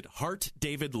 Visit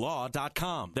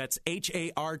HartDavidLaw.com. That's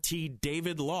HART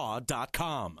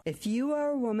Davidlaw.com. If you are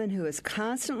a woman who is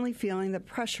constantly feeling the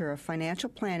pressure of financial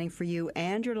planning for you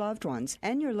and your loved ones,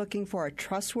 and you're looking for a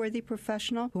trustworthy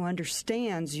professional who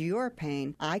understands your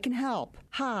pain, I can help.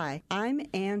 Hi, I'm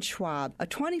Ann Schwab, a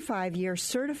 25-year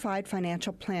certified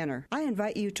financial planner. I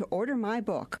invite you to order my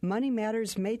book, Money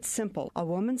Matters Made Simple, A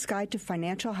Woman's Guide to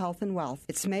Financial Health and Wealth.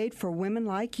 It's made for women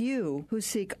like you who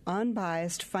seek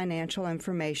unbiased financial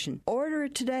information. Order Order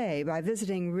it today by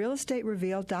visiting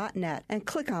realestatereveal.net and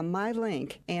click on my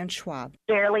link, Ann Schwab.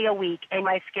 Barely a week, and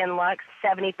my skin looks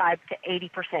 75 to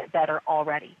 80% better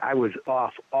already. I was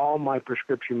off all my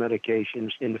prescription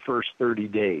medications in the first 30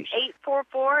 days.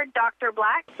 844 Dr.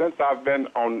 Black. Since I've been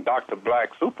on Dr. Black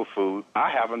Superfood, I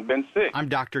haven't been sick. I'm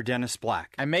Dr. Dennis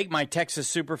Black. I make my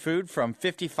Texas Superfood from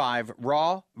 55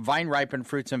 raw, vine-ripened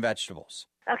fruits and vegetables.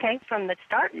 Okay, from the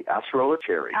start. Acerola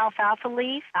cherry. Alfalfa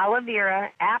leaf, aloe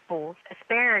vera, apples,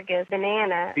 asparagus,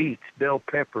 banana. Beets, bell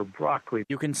pepper, broccoli.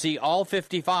 You can see all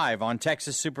 55 on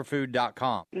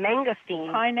TexasSuperfood.com.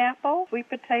 Mangosteen. Pineapple, sweet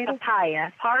potato.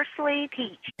 Papaya, parsley,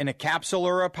 peach. In a capsule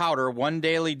or a powder, one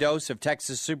daily dose of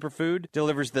Texas Superfood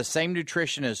delivers the same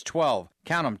nutrition as 12.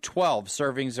 Count them, 12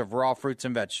 servings of raw fruits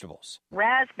and vegetables.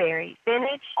 Raspberry,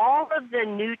 spinach, all of the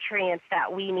nutrients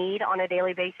that we need on a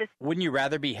daily basis. Wouldn't you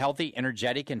rather be healthy,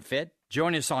 energetic, and fit?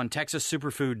 Join us on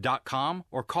TexasSuperfood.com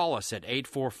or call us at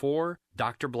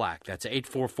 844-DR-BLACK. That's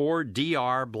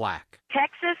 844-DR-BLACK.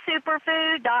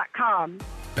 TexasSuperfood.com.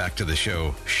 Back to the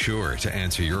show, sure to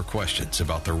answer your questions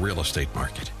about the real estate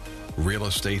market. Real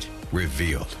Estate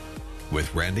Revealed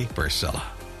with Randy Barcella.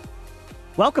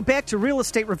 Welcome back to Real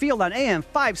Estate Revealed on AM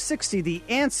 560, The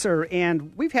Answer.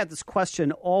 And we've had this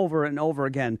question over and over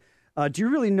again. Do you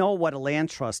really know what a land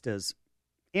trust is?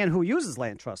 And who uses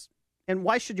land trusts? And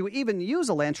why should you even use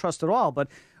a land trust at all? But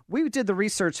we did the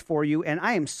research for you, and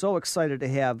I am so excited to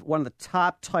have one of the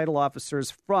top title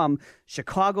officers from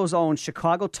Chicago's own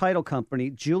Chicago Title Company,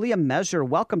 Julia Measure.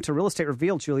 Welcome to Real Estate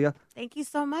Revealed, Julia. Thank you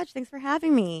so much. Thanks for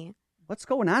having me. What's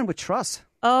going on with trusts?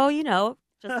 Oh,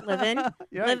 just living.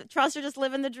 Yeah. Trusts are just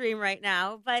living the dream right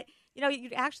now. But,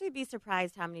 you'd actually be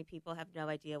surprised how many people have no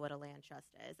idea what a land trust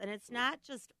is. And it's not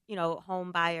just,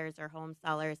 home buyers or home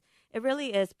sellers. It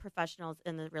really is professionals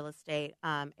in the real estate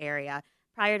area.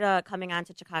 Prior to coming on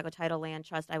to Chicago Title Land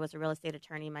Trust, I was a real estate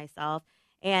attorney myself.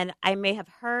 And I may have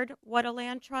heard what a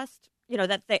land trust,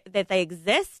 that they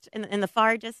exist in the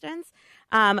far distance.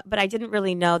 But I didn't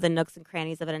really know the nooks and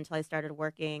crannies of it until I started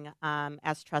working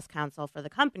as trust counsel for the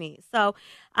company. So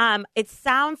it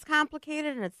sounds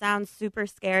complicated and it sounds super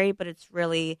scary, but it's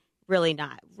really, really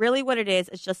not. Really what it is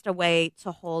just a way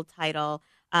to hold title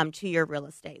to your real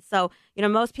estate. So,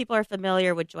 most people are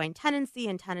familiar with joint tenancy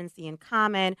and tenancy in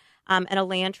common, and a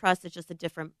land trust is just a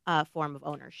different form of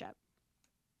ownership.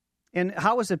 And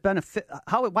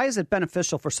why is it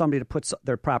beneficial for somebody to put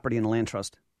their property in a land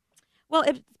trust? Well,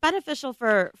 it's beneficial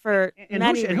for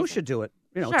many reasons. Who should do it?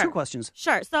 Sure. Two questions.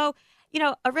 Sure. So,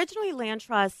 originally land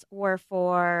trusts were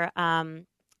for the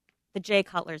Jay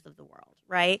Cutlers of the world,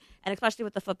 right? And especially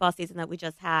with the football season that we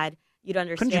just had, you'd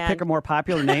understand. Couldn't you pick a more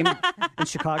popular name in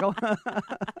Chicago?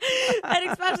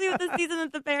 And especially with the season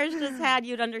that the Bears just had,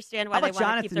 you'd understand why they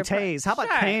want to keep their Taze? How about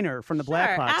Kaner from the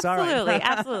Blackhawks? Absolutely, All right.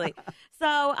 absolutely.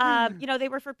 So, they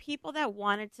were for people that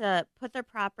wanted to put their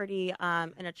property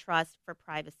in a trust for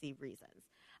privacy reasons.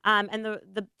 And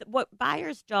the what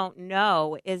buyers don't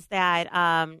know is that,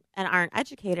 and aren't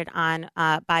educated on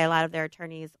by a lot of their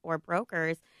attorneys or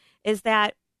brokers, is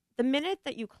that the minute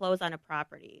that you close on a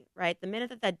property, right, the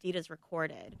minute that deed is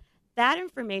recorded, that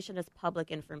information is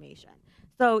public information.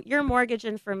 So your mortgage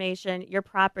information, your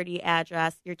property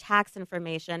address, your tax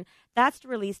information, that's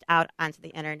released out onto the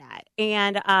internet.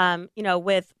 And,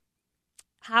 with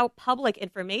how public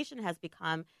information has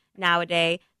become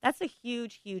nowadays, that's a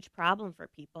huge, huge problem for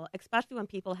people, especially when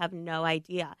people have no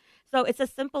idea. So it's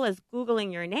as simple as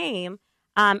Googling your name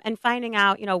and finding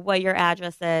out, what your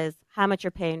address is, how much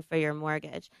you're paying for your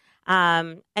mortgage.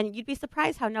 And you'd be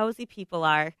surprised how nosy people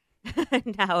are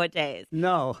nowadays.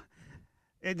 No.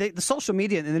 The social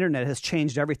media and the internet has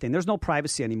changed everything. There's no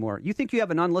privacy anymore. You think you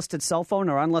have an unlisted cell phone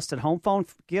or unlisted home phone?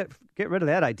 Get rid of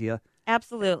that idea.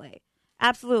 Absolutely.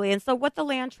 Absolutely. And so what the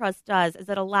land trust does is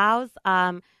it allows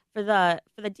for the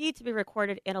deed to be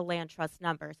recorded in a land trust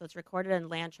number. So it's recorded in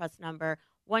land trust number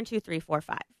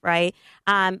 12345, right?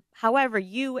 However,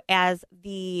 you as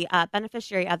the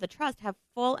beneficiary of the trust have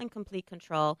full and complete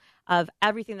control of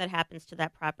everything that happens to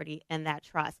that property in that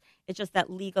trust. It's just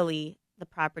that legally the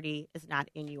property is not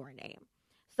in your name.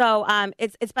 So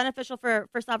it's beneficial for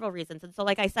several reasons. And so,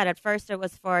 like I said, at first it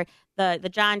was for the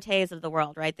John Tays of the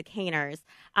world, right? The Kaners.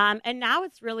 And now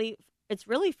it's really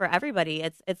for everybody.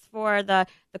 It's for the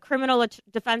criminal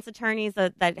defense attorneys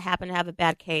that happen to have a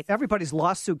bad case. Everybody's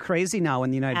lawsuit crazy now in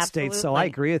the United States. So I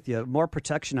agree with you. More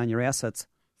protection on your assets.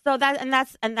 So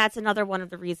that's another one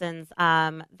of the reasons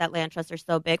that land trusts are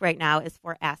so big right now is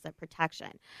for asset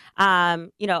protection.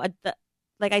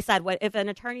 Like I said, if an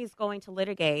attorney is going to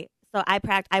litigate. So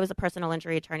I was a personal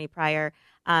injury attorney prior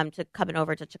to coming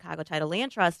over to Chicago Title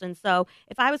Land Trust. And so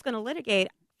if I was going to litigate,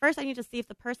 first I need to see if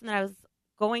the person that I was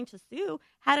going to sue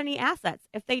had any assets.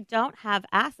 If they don't have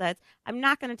assets, I'm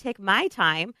not going to take my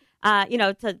time,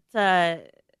 to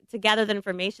gather the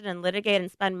information and litigate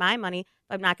and spend my money,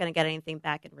 but I'm not going to get anything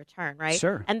back in return, right?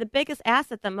 Sure. And the biggest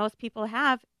asset that most people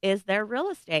have is their real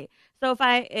estate. So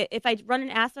if I run an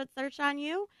asset search on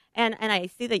you and I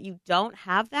see that you don't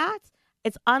have that,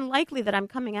 it's unlikely that I'm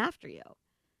coming after you.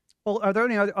 Well, are there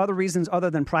any other reasons other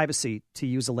than privacy to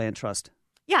use a land trust?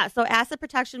 Yeah, so asset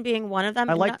protection being one of them.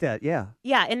 I like that, yeah.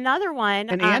 Yeah, another one.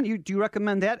 And Ann, do you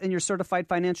recommend that in your certified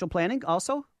financial planning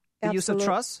also? The Absolutely. use of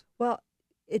trusts? Well,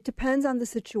 it depends on the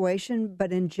situation,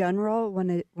 but in general,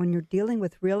 when you're dealing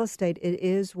with real estate, it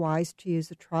is wise to use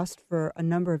a trust for a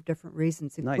number of different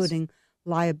reasons, including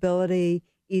liability,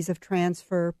 ease of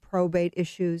transfer, probate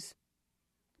issues.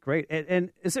 Great.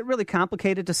 And is it really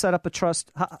complicated to set up a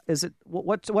trust? Is it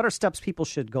what are steps people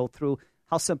should go through?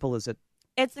 How simple is it?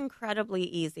 It's incredibly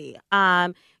easy.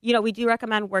 We do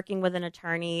recommend working with an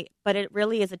attorney, but it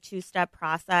really is a two-step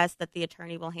process that the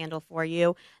attorney will handle for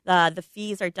you. The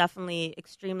fees are definitely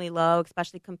extremely low,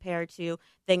 especially compared to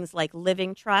things like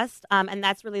living trust. And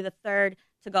that's really the third,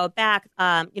 to go back,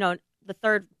 the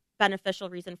third beneficial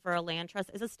reason for a land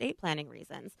trust is estate planning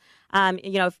reasons.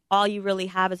 If all you really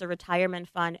have is a retirement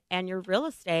fund and your real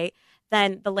estate,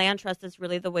 then the land trust is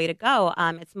really the way to go.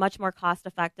 It's much more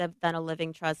cost-effective than a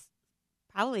living trust,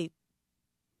 probably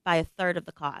by a third of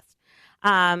the cost.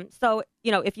 So,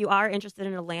 if you are interested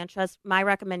in a land trust, my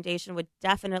recommendation would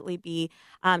definitely be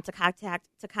to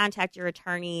contact your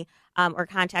attorney or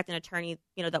contact an attorney,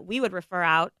 that we would refer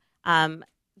out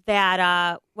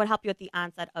that would help you at the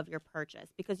onset of your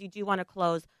purchase, because you do want to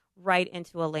close right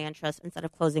into a land trust instead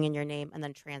of closing in your name and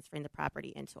then transferring the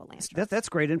property into a land trust. That's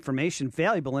great information,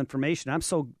 valuable information. I'm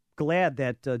so glad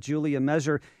that Julia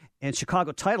Measure and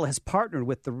Chicago Title has partnered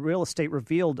with the Real Estate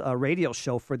Revealed radio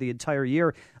show for the entire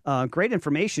year. Great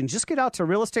information. Just get out to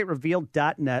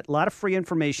realestaterevealed.net. A lot of free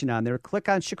information on there. Click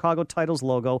on Chicago Title's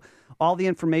logo. All the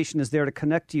information is there to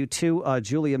connect you to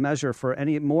Julia Measure for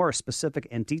any more specific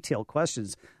and detailed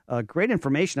questions. Great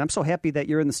information. I'm so happy that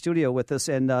you're in the studio with us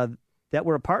and that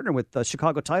we're a partner with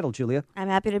Chicago Title, Julia. I'm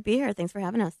happy to be here. Thanks for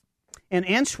having us. And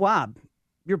Ann Schwab,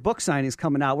 your book signing is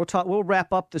coming out. We'll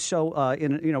wrap up the show.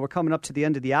 We're coming up to the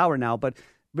end of the hour now, but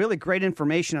really great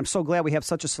information. I'm so glad we have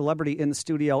such a celebrity in the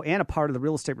studio and a part of the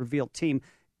Real Estate Revealed team.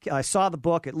 I saw the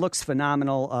book; it looks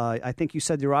phenomenal. I think you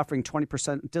said you're offering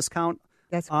 20% discount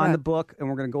on the book, and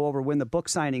we're going to go over when the book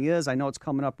signing is. I know it's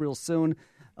coming up real soon.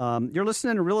 You're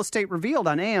listening to Real Estate Revealed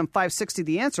on AM 560.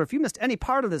 The Answer. If you missed any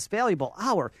part of this valuable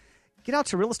hour, get out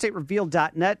to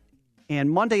realestaterevealed.net. And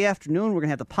Monday afternoon, we're going to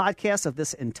have the podcast of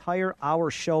this entire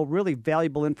hour show. Really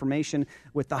valuable information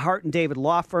with the Hart and David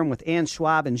Law Firm, with Ann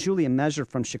Schwab and Julia Measure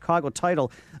from Chicago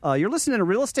Title. You're listening to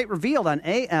Real Estate Revealed on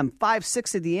AM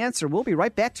 560 The Answer. We'll be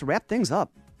right back to wrap things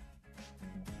up.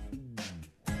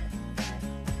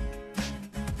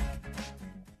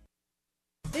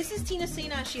 This is Tina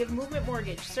Sainashi of Movement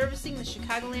Mortgage, servicing the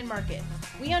Chicagoland market.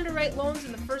 We underwrite loans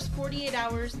in the first 48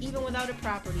 hours, even without a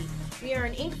property. We are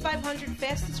an Inc. 500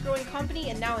 fastest growing company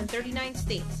and now in 39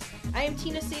 states. I am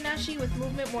Tina Sainashi with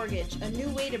Movement Mortgage, a new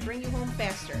way to bring you home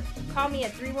faster. Call me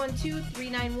at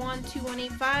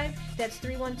 312-391-2185. That's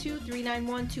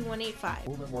 312-391-2185.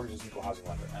 Movement Mortgage is equal housing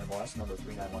lender. NMLS number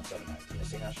 39179. Tina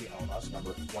Sainashi, LMS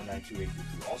number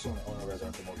 192822. Also an Illinois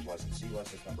residential mortgage licensee,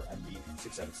 license number MB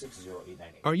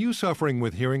 6760898. Are you suffering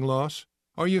with hearing loss?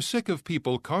 Are you sick of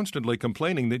people constantly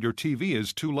complaining that your TV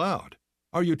is too loud?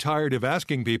 Are you tired of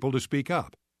asking people to speak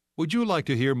up? Would you like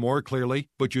to hear more clearly,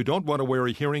 but you don't want to wear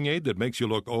a hearing aid that makes you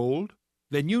look old?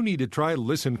 Then you need to try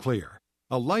Listen Clear,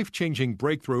 a life-changing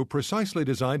breakthrough precisely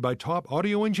designed by top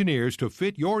audio engineers to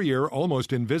fit your ear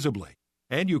almost invisibly.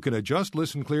 And you can adjust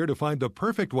Listen Clear to find the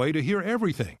perfect way to hear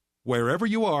everything, wherever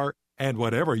you are and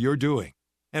whatever you're doing.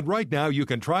 And right now you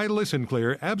can try Listen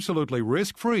Clear absolutely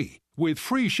risk-free with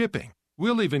free shipping.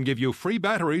 We'll even give you free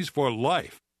batteries for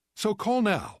life. So call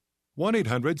now.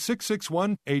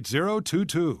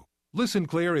 1-800-661-8022. Listen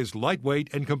Clear is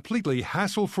lightweight and completely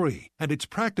hassle-free, and it's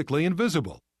practically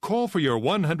invisible. Call for your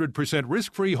 100%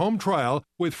 risk-free home trial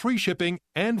with free shipping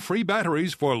and free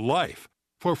batteries for life.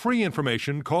 For free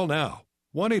information, call now.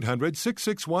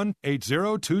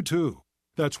 1-800-661-8022.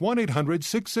 That's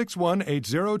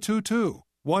 1-800-661-8022.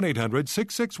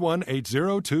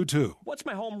 1-800-661-8022. What's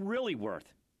my home really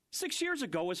worth? 6 years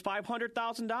ago, it was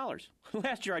 $500,000.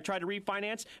 Last year, I tried to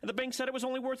refinance, and the bank said it was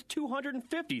only worth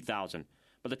 $250,000.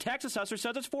 But the tax assessor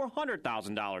says it's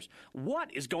 $400,000.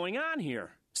 What is going on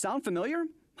here? Sound familiar?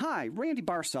 Hi, Randy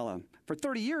Barcella. For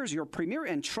 30 years, your premier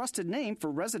and trusted name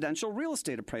for residential real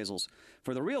estate appraisals.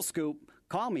 For the real scoop,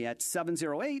 call me at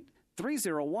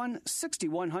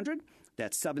 708-301-6100.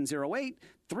 That's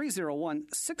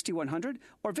 708-301-6100,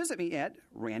 or visit me at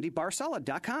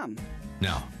randybarcella.com.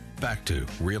 Now, back to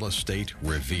Real Estate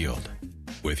Revealed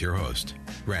with your host,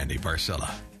 Randy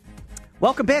Barcella.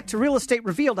 Welcome back to Real Estate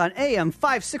Revealed on AM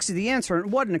 560 The Answer.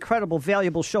 And what an incredible,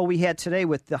 valuable show we had today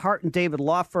with the Hart and David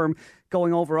Law Firm,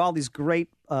 going over all these great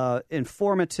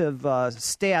informative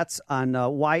stats on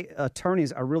why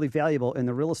attorneys are really valuable in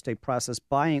the real estate process,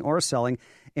 buying or selling,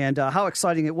 and how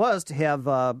exciting it was to have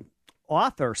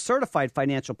author, certified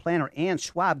financial planner Ann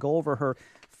Schwab go over her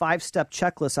 5-step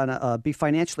checklist on be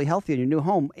financially healthy in your new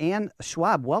home. Ann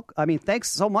Schwab, thanks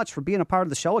so much for being a part of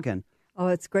the show again. Oh,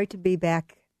 it's great to be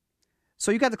back.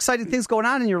 So you got exciting things going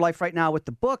on in your life right now with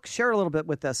the book. Share a little bit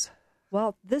with us.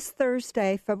 Well, this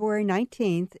Thursday, February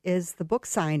 19th, is the book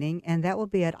signing, and that will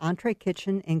be at Entree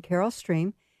Kitchen in Carroll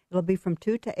Stream. It'll be from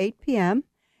 2 to 8 p.m.,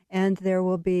 and there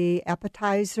will be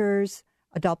appetizers,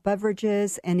 adult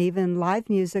beverages, and even live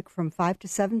music from 5 to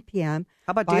 7 p.m.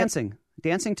 How about dancing?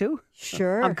 Dancing too?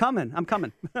 Sure. I'm coming.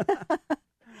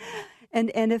 And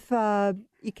if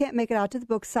you can't make it out to the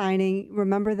book signing,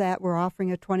 remember that we're offering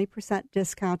a 20%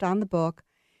 discount on the book.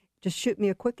 Just shoot me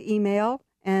a quick email,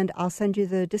 and I'll send you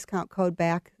the discount code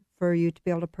back for you to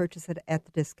be able to purchase it at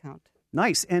the discount.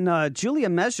 Nice. And Julia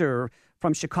Measure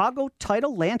from Chicago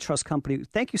Title Land Trust Company,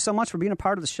 thank you so much for being a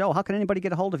part of the show. How can anybody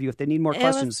get a hold of you if they need more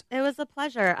questions? It was a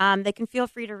pleasure. They can feel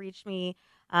free to reach me.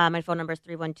 My phone number is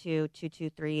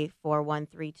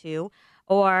 312-223-4132.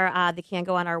 Or they can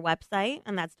go on our website,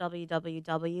 and that's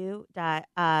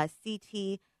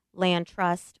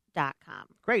www.ctlandtrust.com.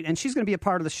 Great. And she's going to be a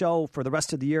part of the show for the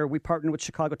rest of the year. We partnered with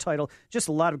Chicago Title. Just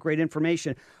a lot of great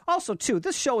information. Also, too,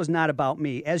 this show is not about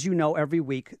me. As you know, every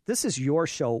week, this is your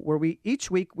show where each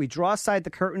week we draw aside the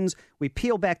curtains, we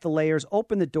peel back the layers,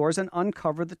 open the doors, and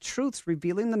uncover the truths,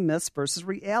 revealing the myths versus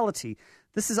reality.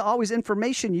 This is always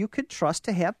information you could trust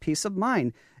to have peace of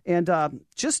mind. And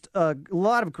just a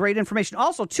lot of great information.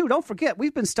 Also, too, don't forget,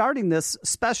 we've been starting this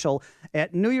special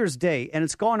at New Year's Day, and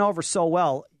it's gone over so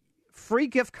well. Free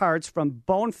gift cards from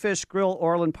Bonefish Grill,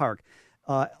 Orland Park.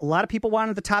 A lot of people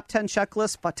wanted the top 10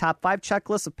 checklist, top 5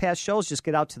 checklists of past shows. Just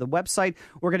get out to the website.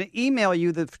 We're going to email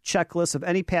you the checklist of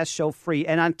any past show free.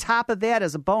 And on top of that,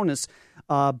 as a bonus,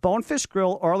 Bonefish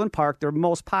Grill, Orland Park, their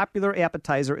most popular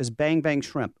appetizer is Bang Bang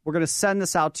Shrimp. We're going to send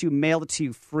this out to you, mail it to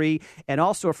you free, and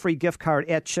also a free gift card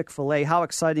at Chick-fil-A. How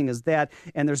exciting is that?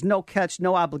 And there's no catch,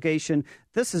 no obligation.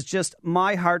 This is just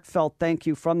my heartfelt thank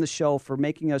you from the show for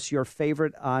making us your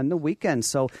favorite on the weekend.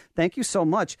 So thank you so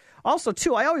much. Also,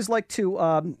 too, I always like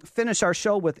to finish our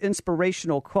show with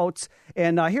inspirational quotes.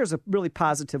 And here's a really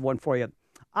positive one for you.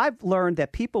 I've learned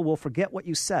that people will forget what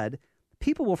you said.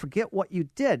 People will forget what you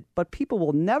did, but people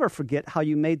will never forget how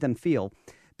you made them feel.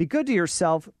 Be good to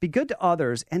yourself, be good to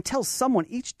others, and tell someone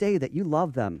each day that you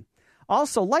love them.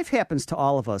 Also, life happens to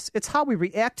all of us. It's how we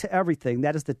react to everything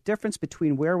that is the difference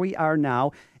between where we are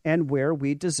now and where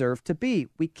we deserve to be.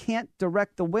 We can't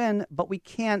direct the wind, but we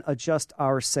can adjust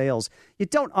our sails. You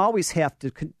don't always have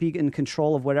to be in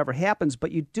control of whatever happens,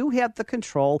 but you do have the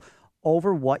control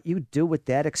over what you do with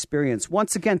that experience.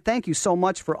 Once again, thank you so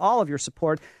much for all of your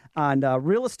support on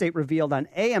Real Estate Revealed on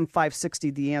AM 560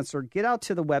 The Answer. Get out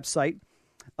to the website,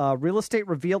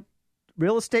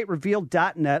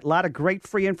 realestaterevealed.net. A lot of great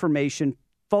free information,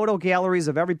 photo galleries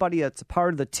of everybody that's a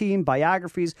part of the team,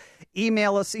 biographies.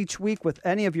 Email us each week with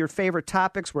any of your favorite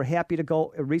topics. We're happy to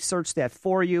go research that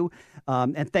for you.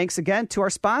 And thanks again to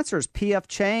our sponsors, P.F.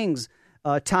 Chang's,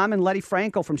 Tom and Letty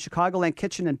Franco from Chicagoland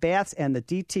Kitchen and Baths and the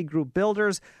DT Group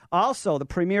Builders. Also, the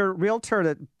premier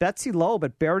realtor, Betsy Loeb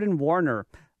at Baird & Warner.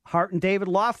 Hart and David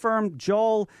Law Firm,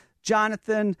 Joel,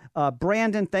 Jonathan,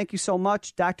 Brandon, thank you so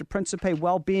much. Dr. Principe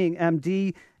Wellbeing,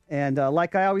 MD. And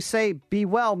like I always say, be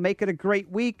well, make it a great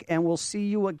week, and we'll see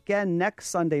you again next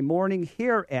Sunday morning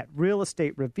here at Real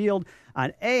Estate Revealed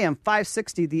on AM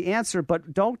 560 The Answer.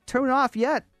 But don't turn off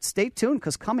yet. Stay tuned,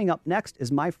 because coming up next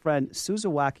is my friend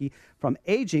Suzawaki from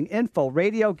Aging Info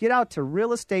Radio. Get out to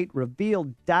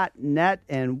realestaterevealed.net,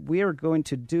 and we're going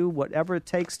to do whatever it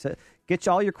takes to get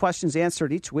you all your questions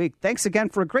answered each week. Thanks again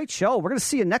for a great show. We're going to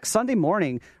see you next Sunday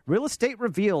morning. Real Estate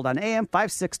Revealed on AM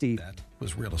 560. That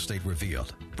was Real Estate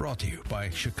Revealed, brought to you by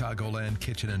Chicagoland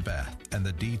Kitchen and Bath and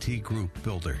the DT Group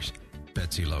Builders.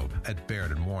 Betsy Loeb at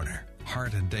Baird & Warner,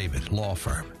 Hart and David Law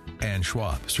Firm, Ann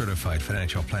Schwab, Certified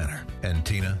Financial Planner, and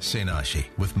Tina Senashi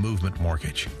with Movement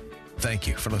Mortgage. Thank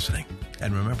you for listening.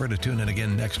 And remember to tune in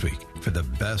again next week for the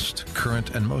best,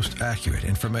 current, and most accurate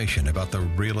information about the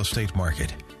real estate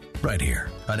market. Right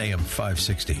here on AM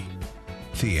 560,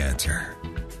 The Answer.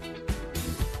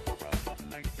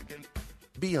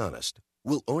 Be honest.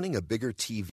 Will owning a bigger TV